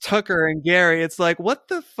Tucker and Gary. It's like, what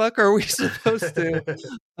the fuck are we supposed to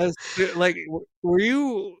like? Were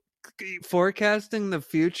you forecasting the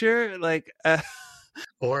future? Like,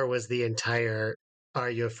 Or was the entire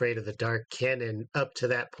Are You Afraid of the Dark canon up to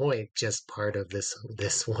that point just part of this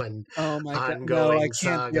one oh my god, no, I ongoing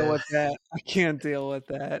can't deal saga? with that. I can't deal with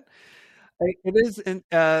that. It is in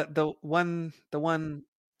the one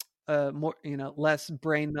more less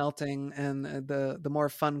brain melting and the more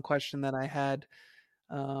fun question that I had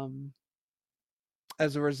um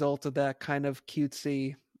as a result of that kind of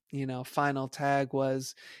cutesy final tag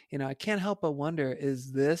was, I can't help but wonder,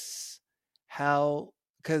 is this how,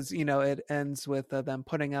 because it ends with them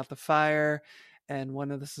putting out the fire, and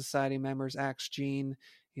one of the society members asks Gene,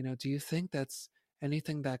 do you think that's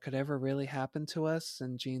anything that could ever really happen to us?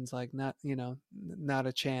 And Gene's like, not not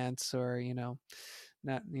a chance, or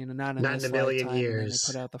not in Not in a this million lifetime. And then they years.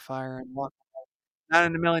 put out the fire and walk. Not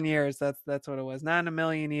in a million years. That's what it was. Not in a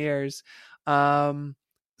million years. Um,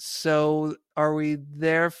 so are we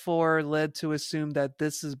therefore led to assume that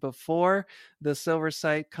this is before the Silver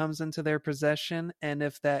Sight comes into their possession? And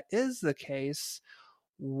if that is the case,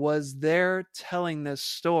 was their telling this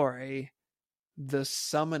story the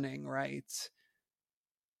summoning right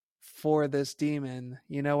for this demon?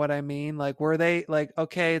 You know what I mean? Like, were they like,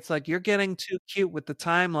 okay, it's like you're getting too cute with the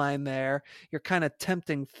timeline there. You're kind of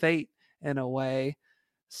tempting fate in a way.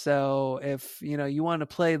 So if you want to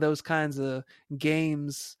play those kinds of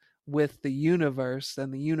games with the universe,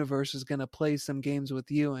 then the universe is going to play some games with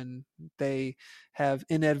you, and they have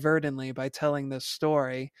inadvertently, by telling this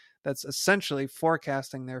story that's essentially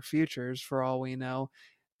forecasting their futures for all we know,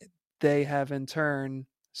 they have in turn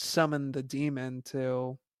summoned the demon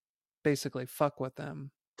to basically fuck with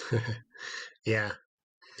them. Yeah.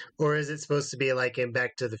 Or is it supposed to be like in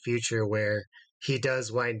Back to the Future where he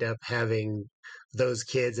does wind up having those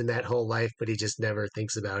kids and that whole life, but he just never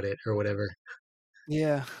thinks about it or whatever?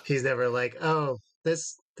 Yeah. He's never like, oh,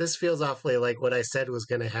 this feels awfully like what I said was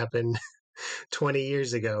going to happen 20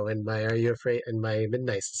 years ago in my Are You Afraid in my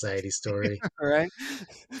Midnight Society story. Right.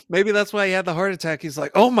 Maybe that's why he had the heart attack. He's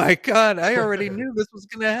like, oh my God, I already knew this was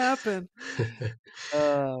going to happen.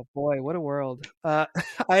 Oh boy, what a world.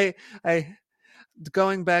 I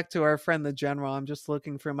going back to our friend the general, I'm just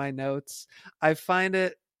looking for my notes. I find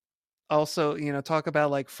it also, talk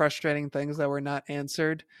about like frustrating things that were not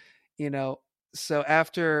answered, so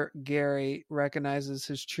after Gary recognizes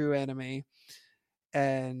his true enemy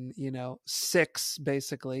and, he sicks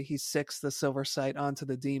the silver sight onto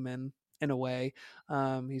the demon in a way.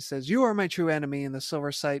 He says, "You are my true enemy," and the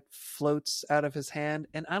silver sight floats out of his hand.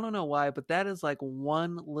 And I don't know why, but that is like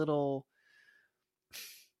one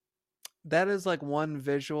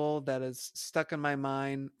visual that is stuck in my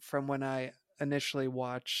mind from when I initially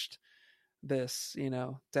watched this,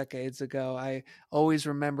 decades ago. I always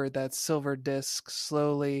remembered that silver disc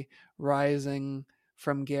slowly rising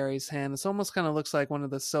from Gary's hand. It almost kind of looks like one of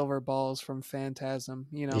the silver balls from Phantasm,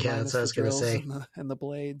 Yeah, minus that's what I the was going to drills say. and the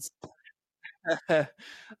blades. And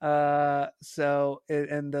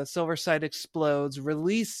the silver sight explodes,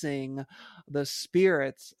 releasing the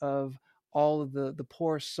spirits of all of the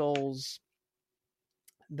poor souls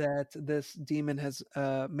that this demon has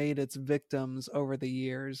made its victims over the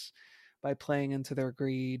years by playing into their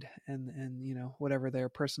greed and whatever their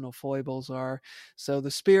personal foibles are. So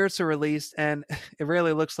the spirits are released, and it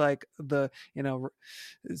really looks like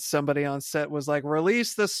somebody on set was like,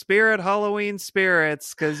 release the spirit Halloween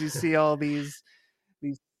spirits, because you see all these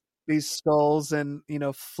skulls and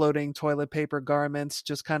floating toilet paper garments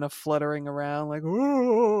just kind of fluttering around like,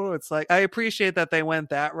 ooh. It's like, I appreciate that they went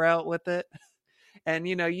that route with it. And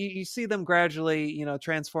you see them gradually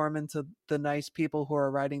transform into the nice people who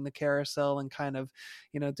are riding the carousel and kind of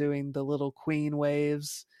doing the little queen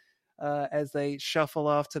waves as they shuffle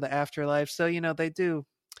off to the afterlife. So they do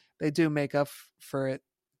make up for it,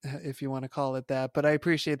 if you want to call it that. But I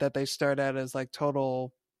appreciate that they start out as like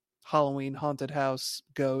total Halloween haunted house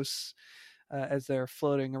ghosts as they're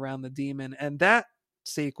floating around the demon. And that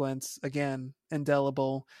sequence, again,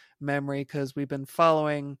 indelible memory, because we've been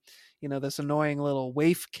following this annoying little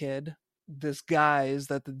waif kid, this guise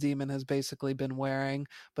that the demon has basically been wearing.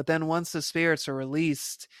 But then once the spirits are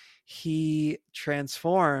released, he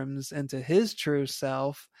transforms into his true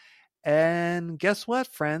self. And guess what,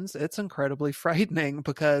 friends? It's incredibly frightening,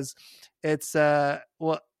 because it's this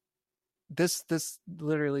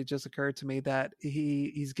literally just occurred to me that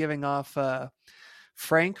he's giving off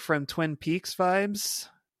Frank from Twin Peaks vibes.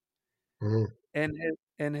 Mm.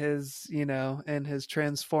 in his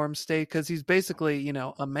transformed state, because he's basically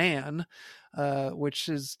a man, which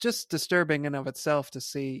is just disturbing in of itself to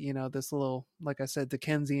see this little, like I said,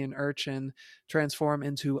 Dickensian urchin transform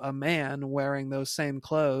into a man wearing those same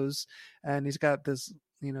clothes. And he's got this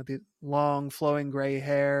the long flowing gray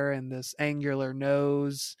hair and this angular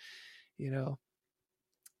nose,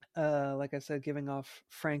 like I said, giving off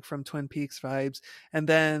Frank from Twin Peaks vibes. And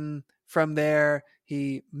then from there,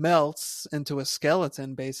 he melts into a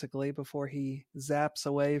skeleton, basically, before he zaps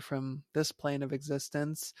away from this plane of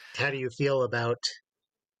existence. How do you feel about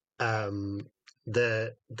the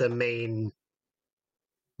main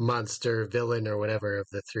monster villain or whatever of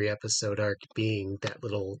the 3-episode arc being that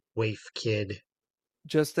little waif kid?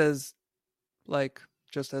 Just as like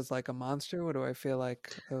a monster? What do I feel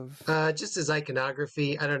like of? Just as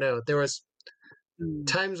iconography, I don't know. There was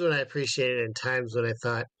times when I appreciated it and times when I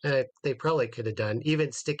thought they probably could have done,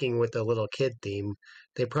 even sticking with the little kid theme,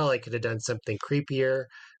 they probably could have done something creepier.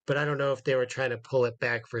 But I don't know if they were trying to pull it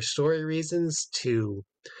back for story reasons to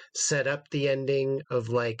set up the ending of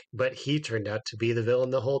like, but he turned out to be the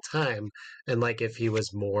villain the whole time. And like if he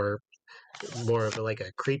was more of like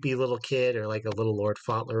a creepy little kid, or like a little Lord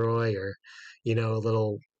Fauntleroy, or a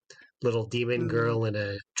little demon girl in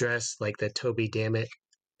a dress like the Toby Dammit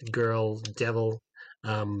girl devil.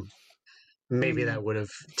 Maybe that would have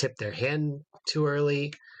tipped their hand too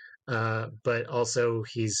early. But also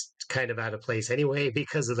he's kind of out of place anyway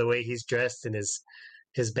because of the way he's dressed and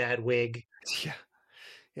his bad wig.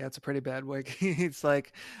 Yeah, it's a pretty bad wig. It's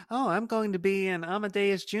like, oh, I'm going to be an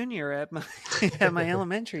Amadeus Jr. at my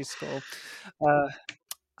elementary school.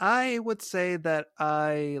 I would say that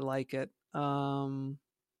I like it.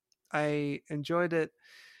 I enjoyed it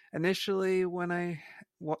initially when I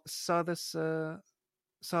saw this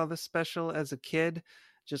special as a kid,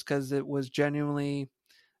 just because it was genuinely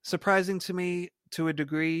surprising to me to a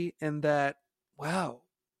degree, in that, wow,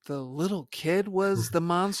 the little kid was the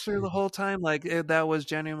monster the whole time. Like that was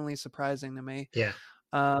genuinely surprising to me. Yeah.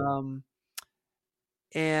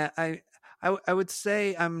 And I would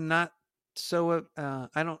say I'm not So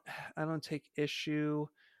I don't take issue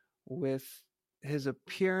with his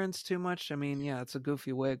appearance too much. I mean, yeah, it's a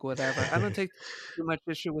goofy wig, whatever. I don't take too much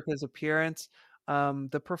issue with his appearance.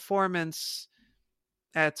 The performance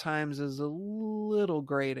at times is a little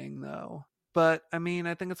grating, though. But I mean,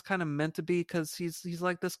 I think it's kind of meant to be because he's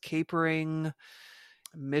like this capering,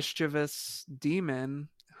 mischievous demon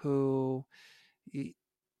who,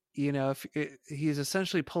 if he's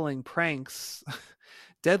essentially pulling pranks,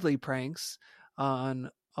 deadly pranks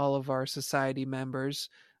on all of our society members.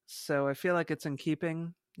 So I feel like it's in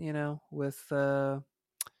keeping, with the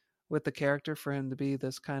character for him to be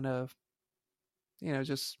this kind of,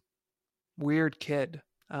 just weird kid.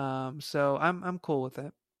 So I'm cool with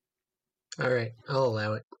it. All right, I'll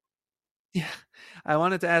allow it. Yeah, I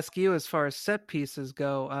wanted to ask you, as far as set pieces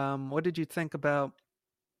go, what did you think about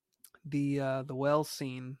the well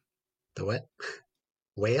scene? The what?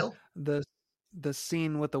 Whale? The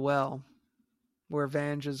scene with the well, where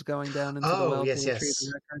Vange is going down into the Oh, well yes, to retrieve yes.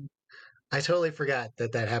 the record. I totally forgot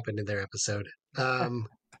that happened in their episode. Yeah,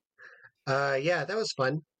 that was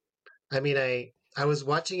fun. I mean, I was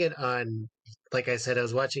watching it on, like I said, I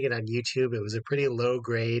was watching it on YouTube. It was a pretty low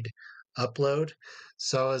grade upload.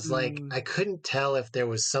 So I was like, I couldn't tell if there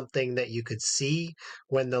was something that you could see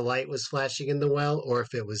when the light was flashing in the well, or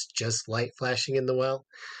if it was just light flashing in the well.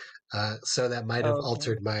 So that might have Okay.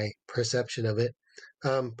 altered my perception of it.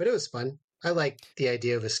 But it was fun. I like the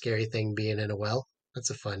idea of a scary thing being in a well. That's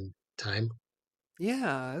a fun time.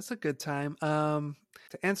 Yeah, it's a good time. To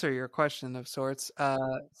answer your question of sorts,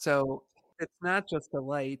 so it's not just the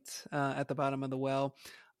light at the bottom of the well.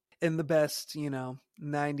 In the best,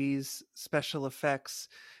 90s special effects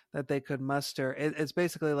that they could muster, it's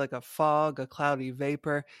basically like a fog, a cloudy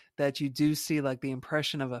vapor that you do see like the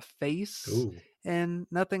impression of a face, Ooh. and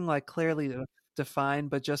nothing like clearly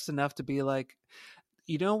defined, but just enough to be like,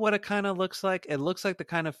 you know what it kind of looks like? It looks like the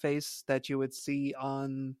kind of face that you would see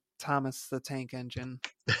on Thomas the Tank Engine.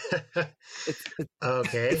 It's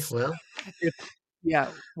Okay, it's, well, it's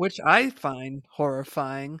yeah, which I find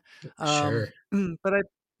horrifying. sure. But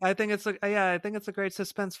I think it's I think it's a great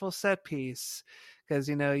suspenseful set piece because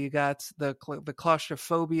you got the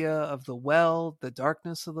claustrophobia of the well, the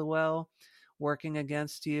darkness of the well, working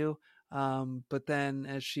against you. But then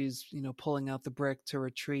as she's pulling out the brick to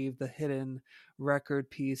retrieve the hidden record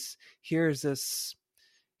piece, here's this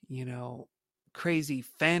crazy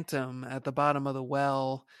phantom at the bottom of the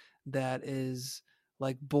well that is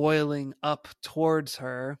like boiling up towards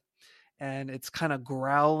her, and it's kind of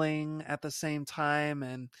growling at the same time.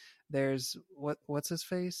 And there's what's his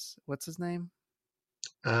face? What's his name?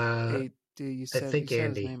 I You think said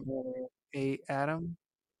Andy. his name earlier. Adam?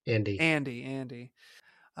 Andy. Andy.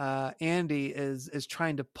 Andy is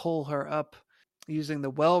trying to pull her up using the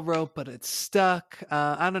well rope, but it's stuck.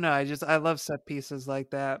 I don't know. I love set pieces like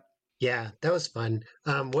that. Yeah, that was fun.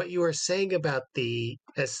 What you were saying about the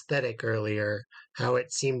aesthetic earlier, how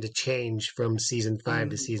it seemed to change from season 5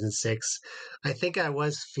 to season 6, I think I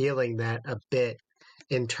was feeling that a bit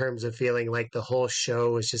in terms of feeling like the whole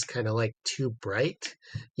show was just kind of like too bright.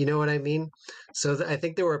 You know what I mean? So I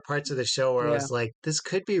think there were parts of the show where I Yeah. was like, this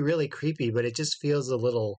could be really creepy, but it just feels a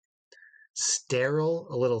little sterile,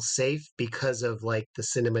 a little safe because of like the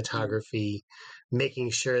cinematography, making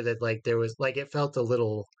sure that like there was like it felt a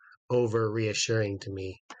little over reassuring to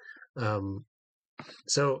me.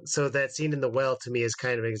 So that scene in the well to me is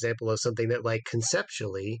kind of an example of something that like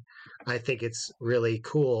conceptually I think it's really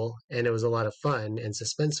cool and it was a lot of fun and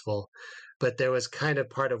suspenseful, but there was kind of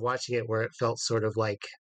part of watching it where it felt sort of like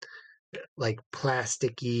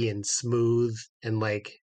plasticky and smooth and like,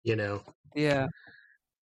 Yeah.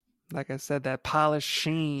 Like I said, that polished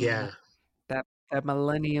sheen. Yeah. That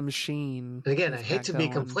millennium sheen. And again, I it's hate got to be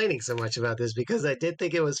going. complaining so much about this because I did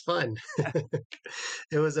think it was fun.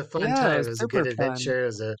 It was a fun Yeah, it time. was It was a super good fun. adventure. It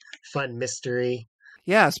was a fun mystery.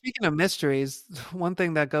 Yeah, speaking of mysteries, one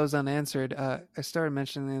thing that goes unanswered, I started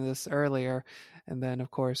mentioning this earlier, and then,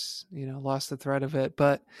 of course, lost the thread of it.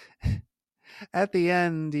 But at the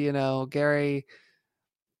end, Gary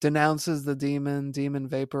denounces the demon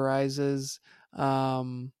vaporizes,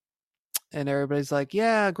 and everybody's like,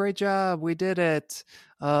 yeah, great job, we did it.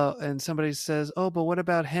 And somebody says, oh, but what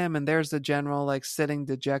about him? And there's the general like sitting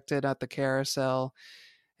dejected at the carousel.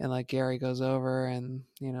 And like Gary goes over and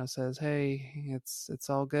says, hey, it's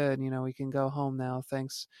all good, we can go home now,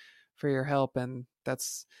 thanks for your help. And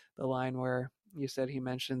that's the line where you said he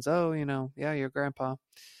mentions, oh, yeah, your grandpa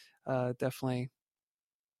definitely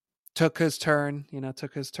took his turn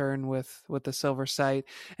with the silver sight.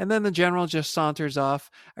 And then the general just saunters off.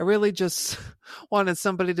 I really just wanted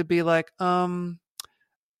somebody to be like,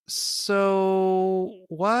 So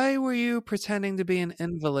why were you pretending to be an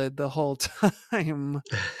invalid the whole time?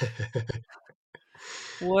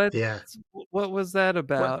 What Yeah. what was that Well,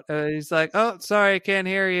 about? He's like, "Oh, sorry, I can't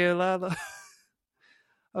hear you." La, la.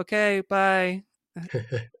 Okay, bye.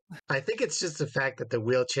 I think it's just the fact that the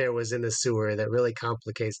wheelchair was in the sewer that really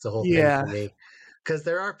complicates the whole thing Yeah, for me. Because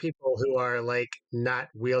there are people who are like not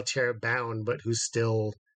wheelchair bound, but who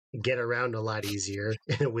still get around a lot easier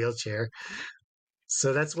in a wheelchair.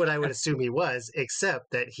 So that's what I would assume he was,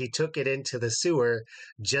 except that he took it into the sewer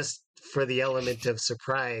just for the element of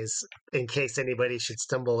surprise in case anybody should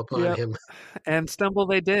stumble upon yep. him. And stumble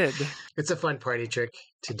they did. It's a fun party trick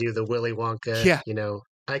to do the Willy Wonka, Yeah,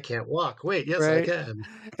 I can't walk. Wait, yes, I right. can.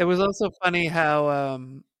 It was also funny how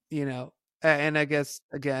you know, and I guess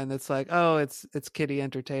again it's like, oh, it's kiddie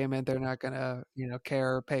entertainment. They're not gonna,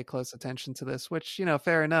 care or pay close attention to this, which,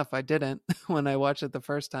 fair enough. I didn't when I watched it the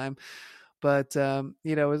first time. But I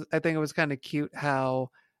think it was kind of cute how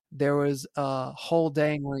there was a whole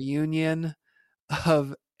dang reunion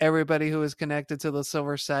of everybody who was connected to the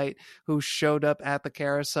Silver Site who showed up at the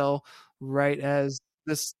carousel right as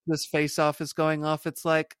this face off is going off. It's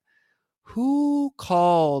like, who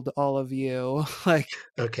called all of you? Like,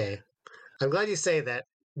 Okay. I'm glad you say that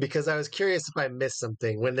because I was curious if I missed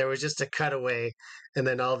something when there was just a cutaway and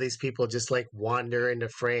then all these people just like wander into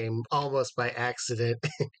frame almost by accident.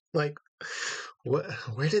 Like,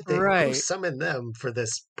 where did who right. summoned them for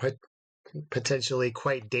this potentially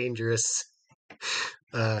quite dangerous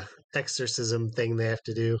uh, exorcism thing they have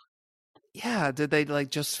to do? Yeah, did they like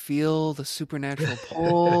just feel the supernatural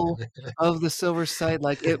pull of the Silver Site?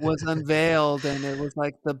 Like it was unveiled and it was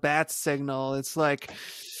like the bat signal. It's like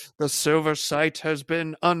the Silver Site has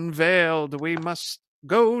been unveiled. We must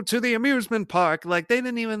go to the amusement park. Like they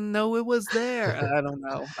didn't even know it was there. I don't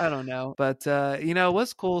know. I don't know. But it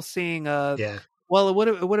was cool seeing Yeah. well,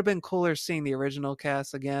 it would have been cooler seeing the original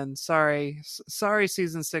cast again. Sorry,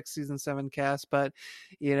 season 6, season 7 cast, but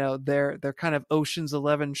they're kind of Ocean's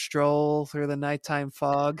 11 stroll through the nighttime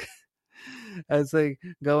fog as they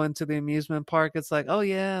go into the amusement park. It's like, oh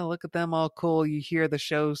yeah, look at them all cool. You hear the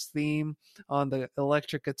show's theme on the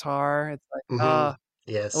electric guitar. It's like, Hmm. I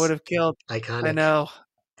would Yes. have killed. I Iconic. know.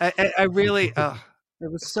 I really.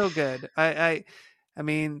 It was so good. I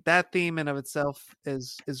mean, that theme in of itself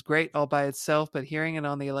is great all by itself, but hearing it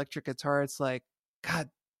on the electric guitar, it's like, God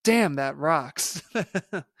damn, that rocks.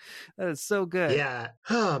 That is so good. Yeah.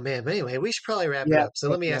 Oh man. But anyway, we should probably wrap it Yeah. up. So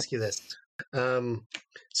Yep. let me Yep. ask you this. Um,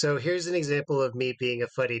 so here's an example of me being a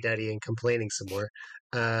fuddy-duddy and complaining some more.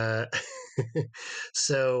 Uh,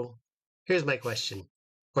 so here's my question.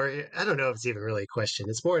 Or I don't know if it's even really a question.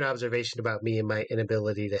 It's more an observation about me and my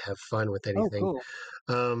inability to have fun with Oh, anything.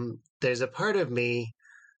 cool. There's a part of me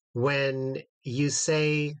when you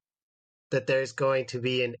say that there's going to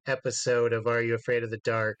be an episode of Are You Afraid of the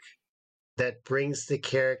Dark that brings the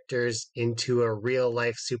characters into a real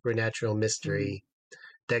life supernatural Mm. mystery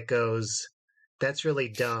that goes, that's really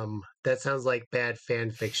dumb. That sounds like bad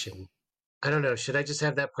fan fiction. I don't know. Should I just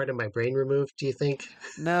have that part of my brain removed, do you think?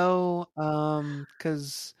 No,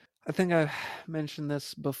 because I think I've mentioned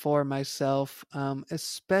this before myself,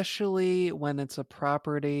 especially when it's a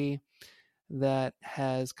property that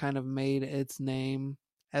has kind of made its name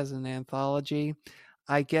as an anthology.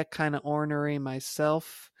 I get kind of ornery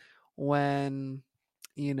myself when,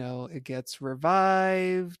 it gets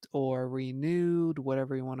revived or renewed,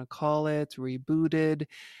 whatever you want to call it, rebooted,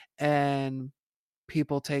 and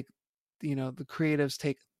people take, the creatives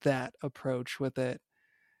take that approach with it,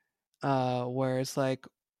 where it's like,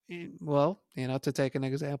 well, to take an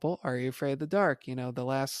example, Are You Afraid of the Dark? The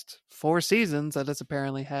last 4 seasons that it's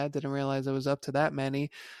apparently had, didn't realize it was up to that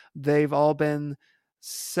many. They've all been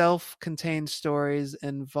self-contained stories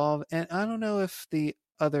involve, and I don't know if the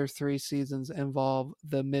other 3 seasons involve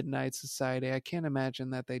the Midnight Society. I can't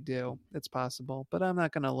imagine that they do. It's possible, but I'm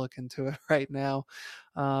not going to look into it right now.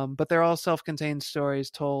 But they're all self-contained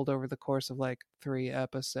stories told over the course of like 3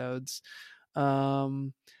 episodes.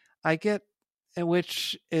 Um, I get,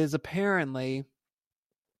 which is apparently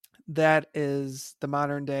that is the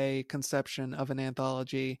modern day conception of an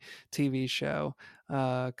anthology TV show.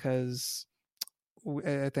 Because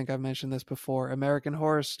I think I've mentioned this before. American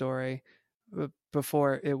Horror Story,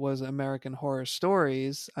 before it was American Horror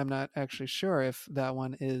Stories. I'm not actually sure if that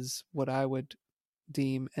one is what I would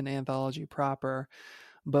deem an anthology proper.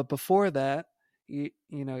 But before that,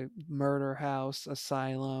 Murder House,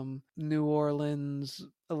 Asylum, New Orleans,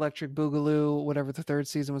 Electric Boogaloo, whatever the 3rd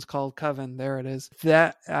season was called, Coven. There it is.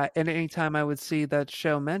 That and anytime I would see that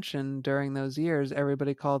show mentioned during those years,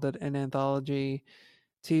 everybody called it an anthology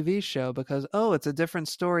TV show because it's a different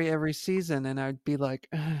story every season, and I'd be like,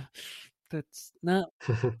 that's not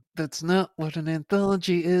what an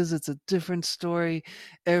anthology is. It's a different story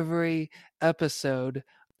every episode.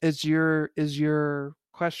 Is your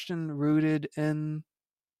question rooted in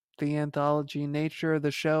the anthology nature of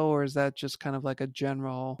the show, or is that just kind of like a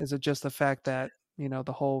general? Is it just the fact that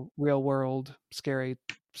the whole real world scary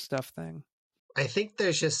stuff thing? I think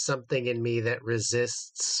there's just something in me that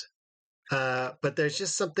resists, but there's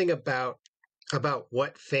just something about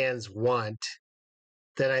what fans want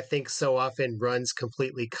that I think so often runs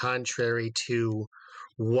completely contrary to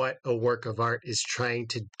what a work of art is trying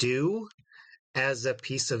to do as a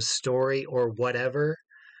piece of story or whatever.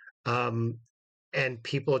 And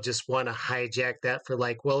people just want to hijack that for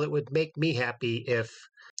like, well, it would make me happy if,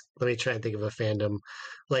 let me try and think of a fandom.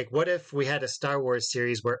 Like, what if we had a Star Wars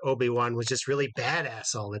series where Obi-Wan was just really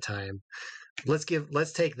badass all the time? Let's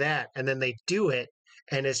take that. And then they do it.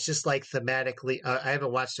 And it's just like thematically, I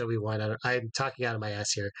haven't watched Obi-Wan. I'm talking out of my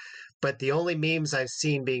ass here. But the only memes I've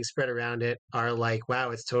seen being spread around it are like, wow,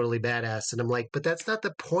 it's totally badass. And I'm like, but that's not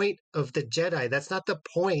the point of the Jedi. That's not the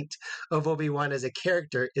point of Obi-Wan as a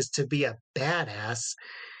character, is to be a badass.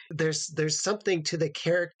 There's something to the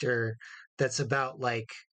character that's about like,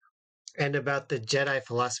 and about the Jedi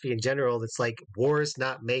philosophy in general, that's like, wars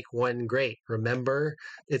not make one great. Remember,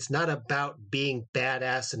 it's not about being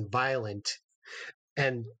badass and violent.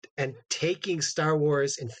 And taking Star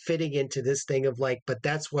Wars and fitting into this thing of like, but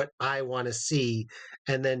that's what I want to see,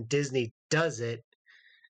 and then Disney does it.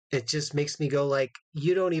 It just makes me go like,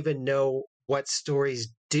 you don't even know what stories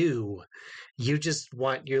do. You just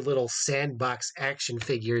want your little sandbox action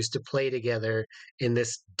figures to play together in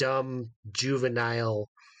this dumb, juvenile,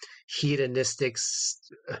 hedonistic.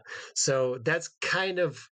 So that's kind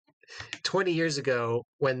of 20 years ago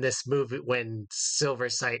when Silver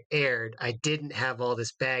Sight aired, I didn't have all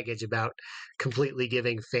this baggage about completely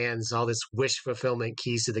giving fans all this wish fulfillment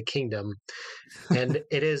keys to the kingdom. And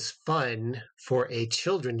it is fun for a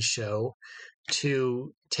children's show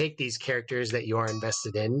to take these characters that you are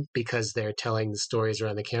invested in because they're telling the stories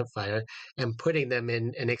around the campfire and putting them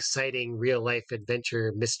in an exciting real life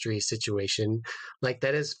adventure mystery situation. Like,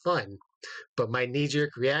 that is fun. But my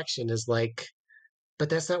knee-jerk reaction is like, but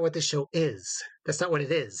that's not what the show is. That's not what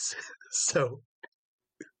it is. So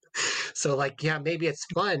like, yeah, maybe it's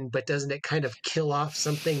fun, but doesn't it kind of kill off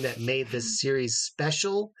something that made this series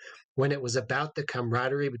special when it was about the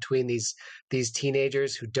camaraderie between these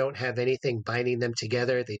teenagers who don't have anything binding them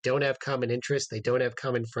together? They don't have common interests. They don't have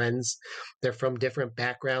common friends. They're from different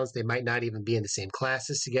backgrounds. They might not even be in the same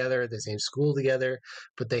classes together, the same school together,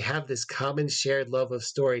 but they have this common shared love of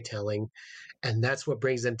storytelling. And that's what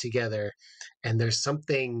brings them together. And there's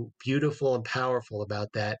something beautiful and powerful about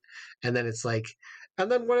that. And then it's like,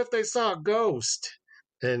 and then what if they saw a ghost?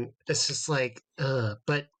 And it's just like,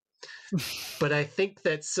 but I think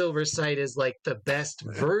that Silver Sight is like the best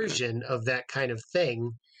version of that kind of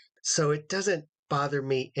thing. So it doesn't bother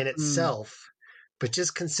me in itself, but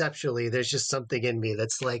just conceptually, there's just something in me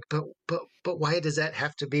that's like, but why does that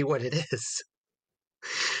have to be what it is?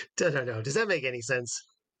 I don't know. Does that make any sense?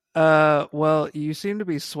 Well, you seem to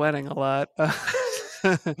be sweating a lot.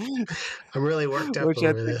 I'm really worked up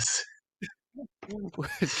over this.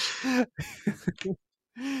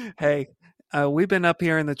 Hey, we've been up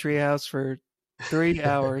here in the treehouse for 3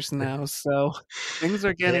 hours now, so things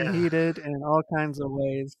are getting heated in all kinds of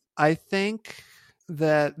ways. I think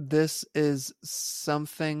that this is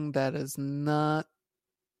something that is not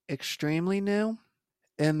extremely new,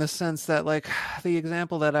 in the sense that, like, the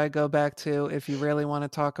example that I go back to, if you really want to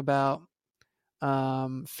talk about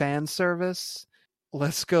fan service,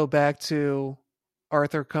 let's go back to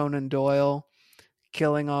Arthur Conan Doyle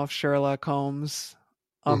killing off Sherlock Holmes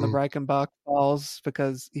on the Reichenbach Falls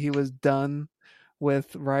because he was done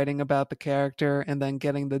with writing about the character, and then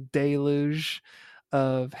getting the deluge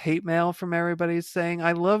of hate mail from everybody saying,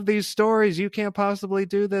 I love these stories, you can't possibly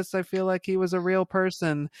do this, I feel like he was a real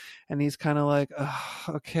person. And he's kind of like, oh,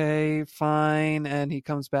 okay, fine. And he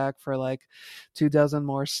comes back for like 24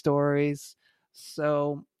 more stories.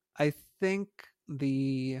 So I think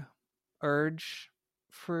the urge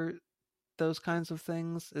for those kinds of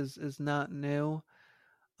things is not new.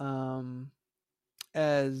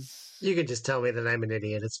 As you can just tell me that I'm an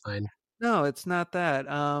idiot, it's fine. No, it's not that.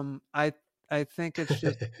 I think it's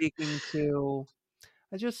just speaking to.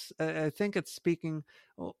 I think it's speaking.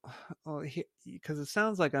 Well, because it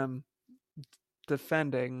sounds like I'm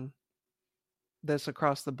defending this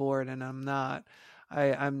across the board, and I'm not.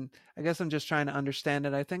 I guess I'm just trying to understand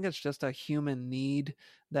it. I think it's just a human need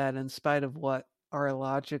that, in spite of what our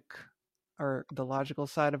logic or the logical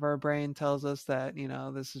side of our brain tells us that,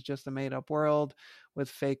 this is just a made up world with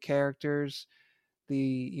fake characters.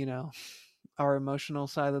 The, our emotional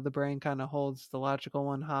side of the brain kind of holds the logical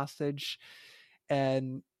one hostage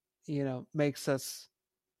and, makes us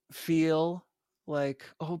feel like,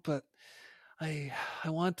 oh, but I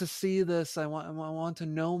want to see this. I want to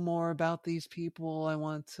know more about these people. I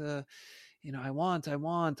want to, I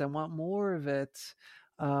want more of it.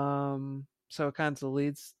 So it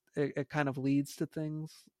kind of leads to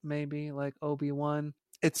things maybe like Obi-Wan.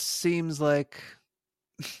 It seems like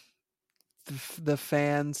the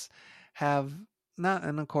fans have not,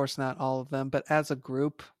 and of course not all of them, but as a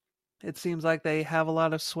group, it seems like they have a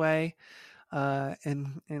lot of sway,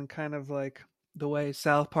 in kind of like the way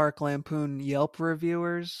South Park lampoon Yelp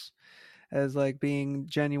reviewers as like being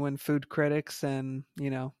genuine food critics and,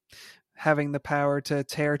 having the power to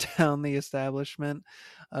tear down the establishment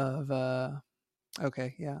of,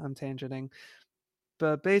 okay, yeah, I'm tangenting.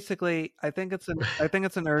 But basically, I think it's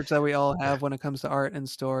an urge that we all have when it comes to art and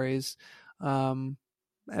stories.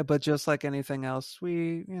 But just like anything else,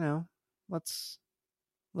 we, let's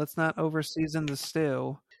not over season the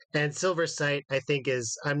stew. And Silver Sight, I think,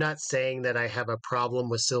 I'm not saying that I have a problem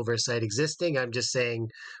with Silver Sight existing. I'm just saying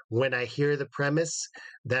when I hear the premise,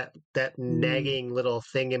 that nagging little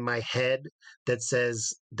thing in my head that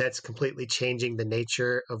says that's completely changing the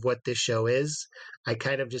nature of what this show is, I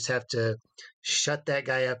kind of just have to shut that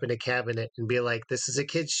guy up in a cabinet and be like, this is a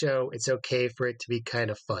kid's show. It's okay for it to be kind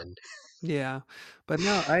of fun. Yeah. But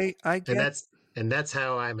no, I get and that's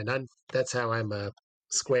how I'm a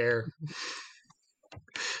square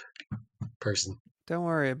person. Don't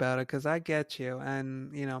worry about it, because I get you.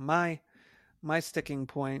 And, my sticking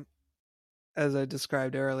point, as I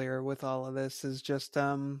described earlier with all of this, is just,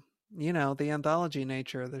 the anthology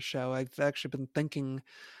nature of the show. I've actually been thinking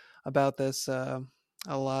about this a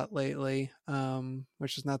lot lately,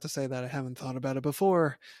 which is not to say that I haven't thought about it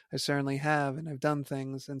before. I certainly have, and I've done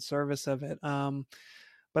things in service of it.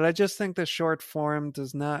 But I just think the short form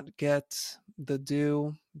does not get the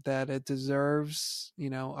due that it deserves.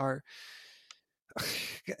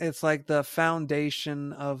 It's like the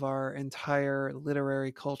foundation of our entire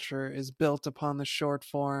literary culture is built upon the short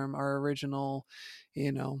form. Our original,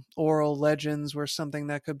 oral legends were something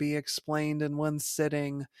that could be explained in one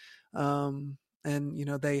sitting. And,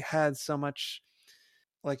 they had so much,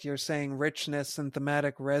 like you're saying, richness and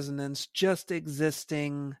thematic resonance just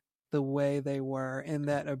existing the way they were in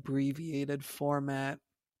that abbreviated format.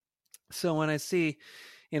 So when I see,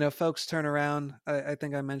 folks turn around, I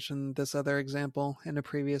think I mentioned this other example in a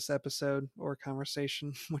previous episode or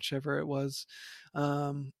conversation, whichever it was,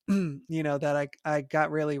 that I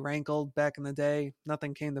got really rankled back in the day.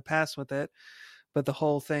 Nothing came to pass with it. But the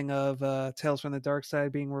whole thing of Tales from the Dark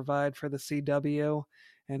Side being revived for the CW,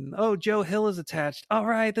 and, oh, Joe Hill is attached. All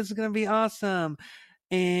right, this is going to be awesome.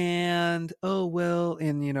 And, oh, well,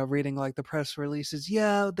 and, reading like the press releases,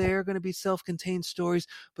 yeah, they're going to be self-contained stories,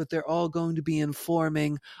 but they're all going to be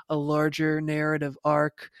informing a larger narrative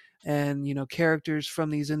arc. And, characters from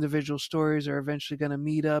these individual stories are eventually going to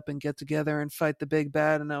meet up and get together and fight the big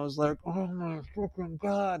bad. And I was like, oh my fucking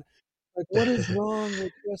God. Like, what is wrong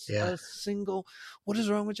with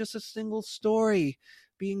just a single story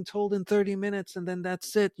being told in 30 minutes, and then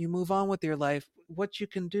that's it? You move on with your life. What you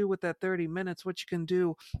can do with that 30 minutes, what you can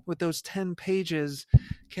do with those 10 pages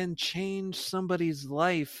can change somebody's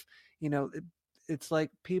life. It's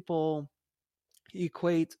like people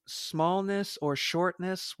equate smallness or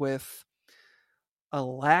shortness with a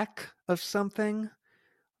lack of something.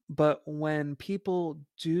 But when people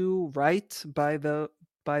do write by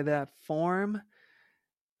that form,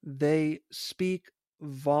 they speak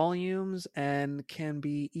volumes and can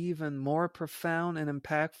be even more profound and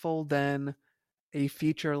impactful than a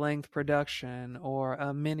feature-length production or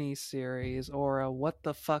a mini series or a what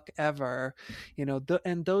the fuck ever.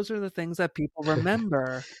 And those are the things that people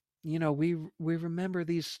remember. We remember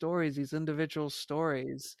these stories, these individual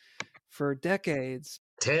stories, for decades.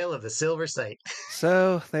 Tale of the Silver Sight.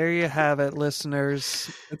 So there you have it,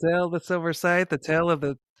 listeners. The tale of the Silver Sight, the tale of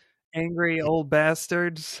the angry old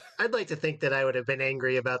bastards. I'd like to think that I would have been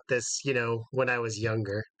angry about this, when I was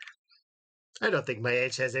younger. I don't think my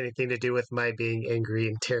age has anything to do with my being angry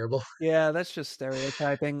and terrible. Yeah, that's just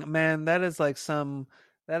stereotyping. Man, that is some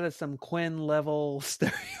Quinn level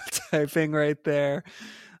stereotyping right there,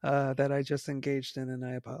 that I just engaged in, and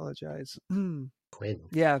I apologize. Quinn.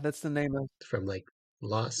 Yeah, that's the name of from like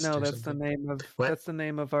Lost. No, that's something? the name of What? That's the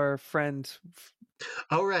name of our friend.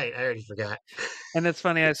 Oh right, I already forgot. And it's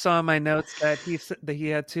funny, I saw in my notes that he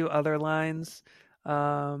had two other lines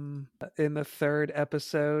in the third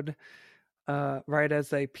episode. right as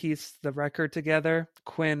they pieced the record together,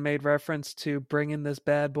 Quinn made reference to bringing this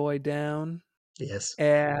bad boy down. Yes.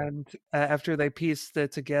 And after they pieced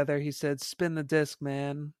it together, he said, "Spin the disc,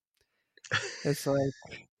 man." It's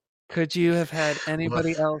like, could you have had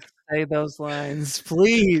anybody else say those lines,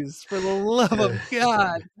 please, for the love of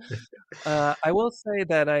God? I will say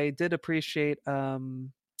that I did appreciate,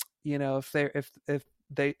 if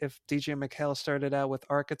DJ McHale started out with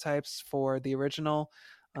archetypes for the original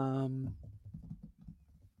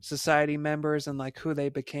society members and like who they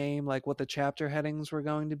became, like what the chapter headings were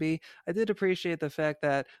going to be. I did appreciate the fact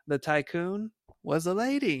that the tycoon was a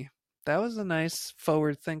lady. That was a nice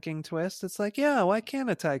forward thinking twist. It's like, yeah, why can't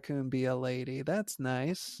a tycoon be a lady? That's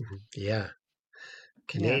nice. Yeah.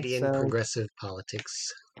 Canadian progressive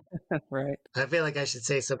politics. Right. I feel like I should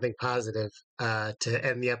say something positive to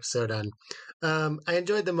end the episode on. I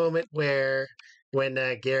enjoyed the moment when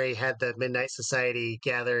Gary had the Midnight Society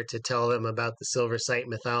gather to tell them about the Silver Sight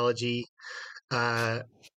mythology.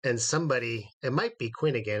 And somebody, it might be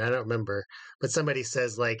Quinn again, I don't remember, but somebody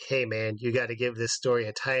says like, "Hey man, you got to give this story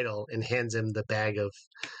a title," and hands him the bag of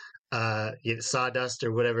sawdust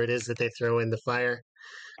or whatever it is that they throw in the fire.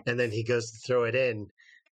 And then he goes to throw it in,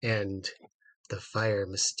 and the fire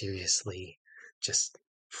mysteriously just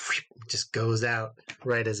goes out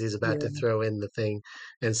right as he's about to throw in the thing.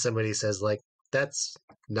 And somebody says like, "That's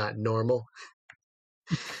not normal."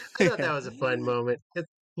 I thought that was a fun moment. It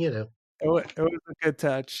was a good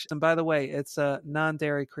touch. And by the way, it's a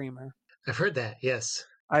non-dairy creamer. I've heard that, yes.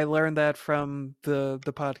 I learned that from the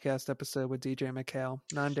podcast episode with DJ McHale.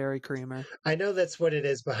 Non-dairy creamer. I know that's what it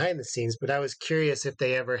is behind the scenes, but I was curious if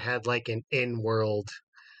they ever had like an in-world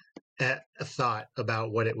thought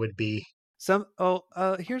about what it would be.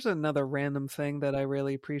 Here's another random thing that I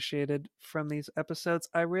really appreciated from these episodes.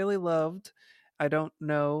 I really loved, I don't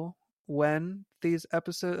know when these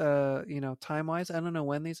episodes, time-wise, I don't know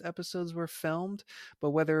when these episodes were filmed, but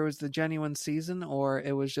whether it was the genuine season or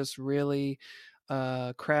it was just really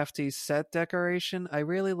crafty set decoration, I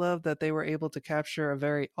really loved that they were able to capture a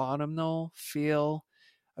very autumnal feel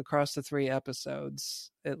across the 3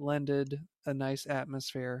 episodes. It lended a nice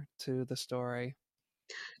atmosphere to the story.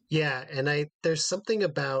 Yeah, and there's something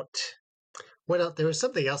about what else? There was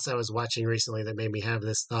something else I was watching recently that made me have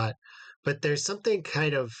this thought, but there's something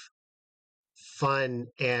kind of fun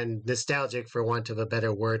and nostalgic, for want of a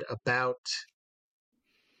better word, about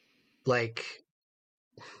like,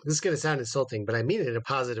 this is going to sound insulting, but I mean it in a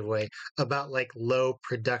positive way, about like low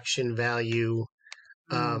production value,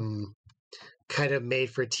 kind of made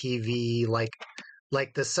for TV, like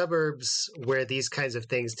the suburbs where these kinds of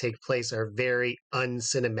things take place are very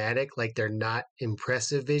uncinematic, like they're not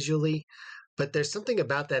impressive visually, but there's something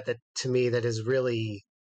about that to me that is really,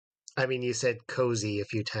 I mean, you said cozy a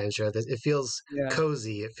few times, right? It feels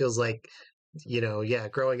cozy. It feels like,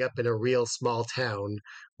 growing up in a real small town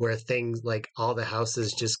where things like all the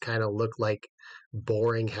houses just kind of look like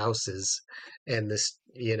boring houses, and this,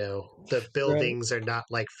 the buildings are not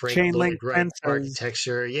like Frank Lloyd Wright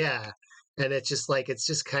architecture. Yeah. And it's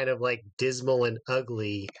just kind of like dismal and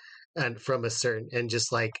ugly, and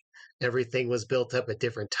just like everything was built up at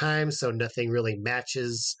different times, so nothing really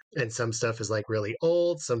matches. And some stuff is like really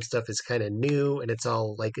old, some stuff is kind of new, and it's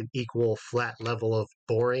all like an equal flat level of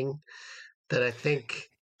boring that I think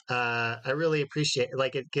I really appreciate.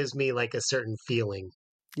 Like, it gives me like a certain feeling.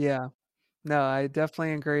 Yeah. No, I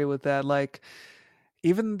definitely agree with that. Like,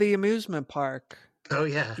 even the amusement park. Oh,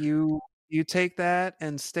 yeah. You take that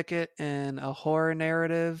and stick it in a horror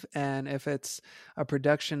narrative, and if it's a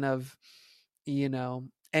production of,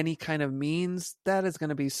 any kind of means, that is going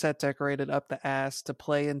to be set decorated up the ass to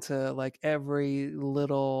play into like every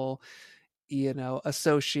little,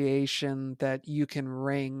 association that you can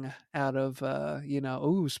wring out of,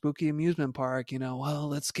 spooky amusement park, well,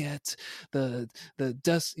 let's get the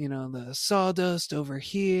dust, the sawdust over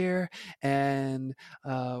here. And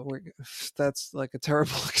that's like a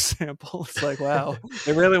terrible example. It's like, wow,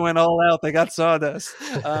 they really went all out. They got sawdust.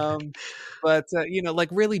 But like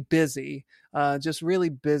really busy, just really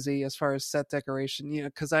busy as far as set decoration,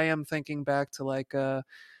 because I am thinking back to like,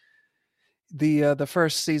 the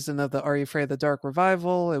first season of the Are You Afraid of the Dark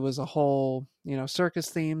revival. It was a whole, circus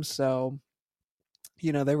theme. So,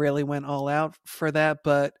 they really went all out for that.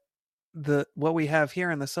 But what we have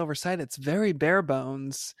here in the Silver Sight, it's very bare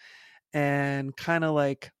bones and kind of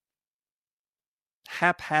like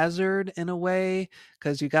haphazard in a way,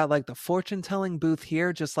 because you got like the fortune telling booth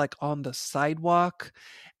here just like on the sidewalk,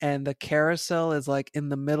 and the carousel is like in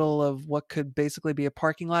the middle of what could basically be a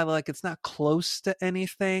parking lot. Like, it's not close to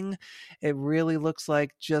anything. It really looks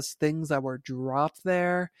like just things that were dropped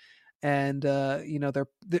there. and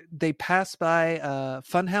they pass by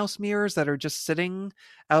funhouse mirrors that are just sitting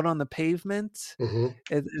out on the pavement. Hmm.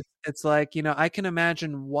 It's like, I can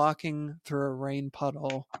imagine walking through a rain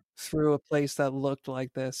puddle through a place that looked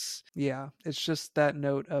like this. Yeah, it's just that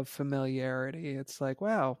note of familiarity. It's like,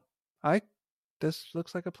 wow, this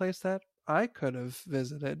looks like a place that I could have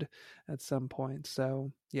visited at some point.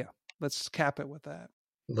 So yeah, let's cap it with that.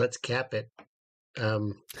 Let's cap it.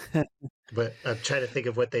 But I'm trying to think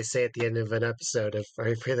of what they say at the end of an episode of Are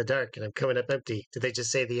You Afraid of the Dark? And I'm coming up empty. Did they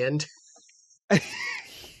just say the end?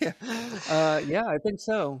 Yeah. Yeah, I think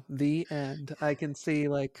so. The end. I can see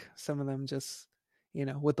like some of them just,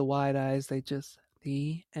 with the wide eyes, they just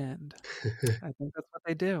the end. I think that's what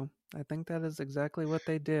they do. I think that is exactly what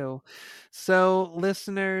they do. So,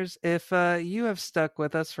 listeners, if you have stuck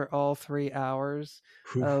with us for all 3 hours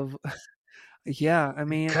Whew. of yeah, I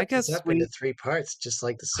mean, I Cut this guess up into 3 parts, just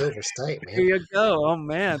like the Silver Stight, there man. you go. Oh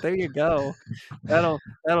man, there you go. That'll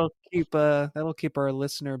keep our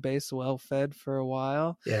listener base well fed for a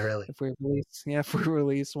while. Yeah, really. If we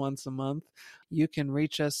release once a month. You can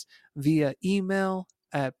reach us via email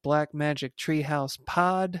at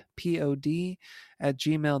blackmagictreehousepod, POD,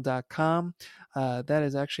 @gmail.com. That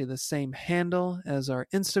is actually the same handle as our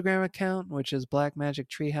Instagram account, which is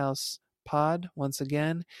blackmagictreehousepod, once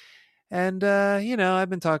again. And, I've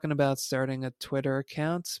been talking about starting a Twitter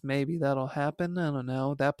account. Maybe that'll happen. I don't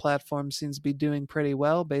know. That platform seems to be doing pretty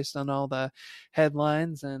well based on all the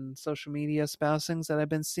headlines and social media espousings that I've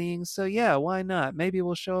been seeing. So, yeah, why not? Maybe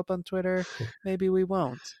we'll show up on Twitter. Maybe we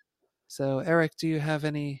won't. So, Eric, do you have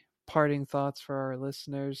any parting thoughts for our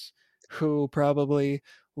listeners who probably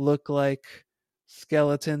look like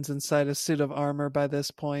skeletons inside a suit of armor by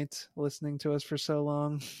this point, listening to us for so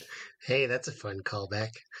long? Hey, that's a fun callback.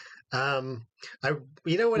 What I'm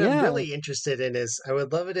Yeah. really interested in is I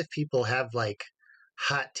would love it if people have like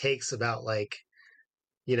hot takes about like,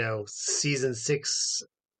 season 6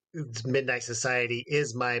 Midnight Society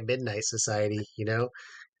is my Midnight Society, that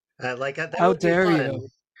How would be dare fun. you?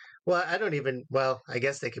 Well, I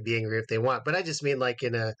guess they could be angry if they want, but I just mean like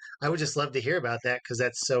I would just love to hear about that because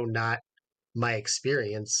that's so not my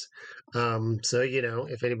experience. So,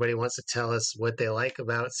 if anybody wants to tell us what they like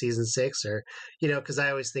about season 6 or, because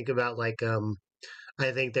I always think about like,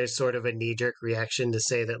 I think there's sort of a knee jerk reaction to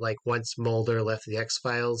say that like once Mulder left the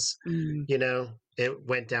X-Files, Mm. It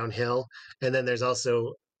went downhill. And then there's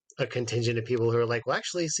also a contingent of people who are like, well,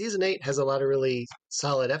 actually, season 8 has a lot of really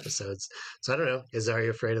solid episodes. So I don't know. Is Are You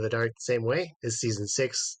Afraid of the Dark the same way? Is season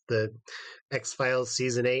 6 the X-Files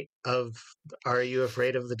season 8 of Are You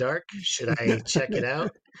Afraid of the Dark? Should I check it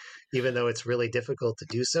out? Even though it's really difficult to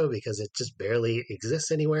do so because it just barely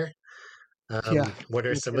exists anywhere. Yeah. What are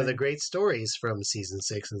no some of the kidding. great stories from season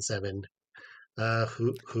 6 and 7?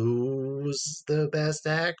 Who's the best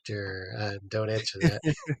actor? Don't answer that.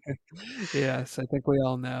 Yes, I think we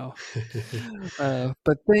all know.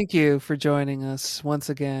 But thank you for joining us once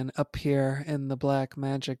again up here in the Black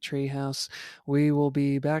Magic Treehouse. We will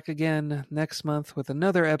be back again next month with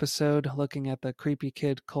another episode looking at the creepy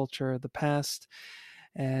kid culture of the past.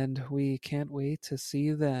 And we can't wait to see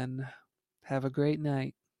you then. Have a great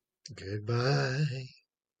night. Goodbye.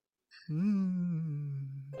 Mm.